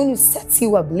 that is going to set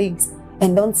you ablaze.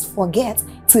 And don't forget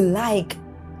to like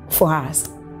for us.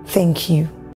 Thank you.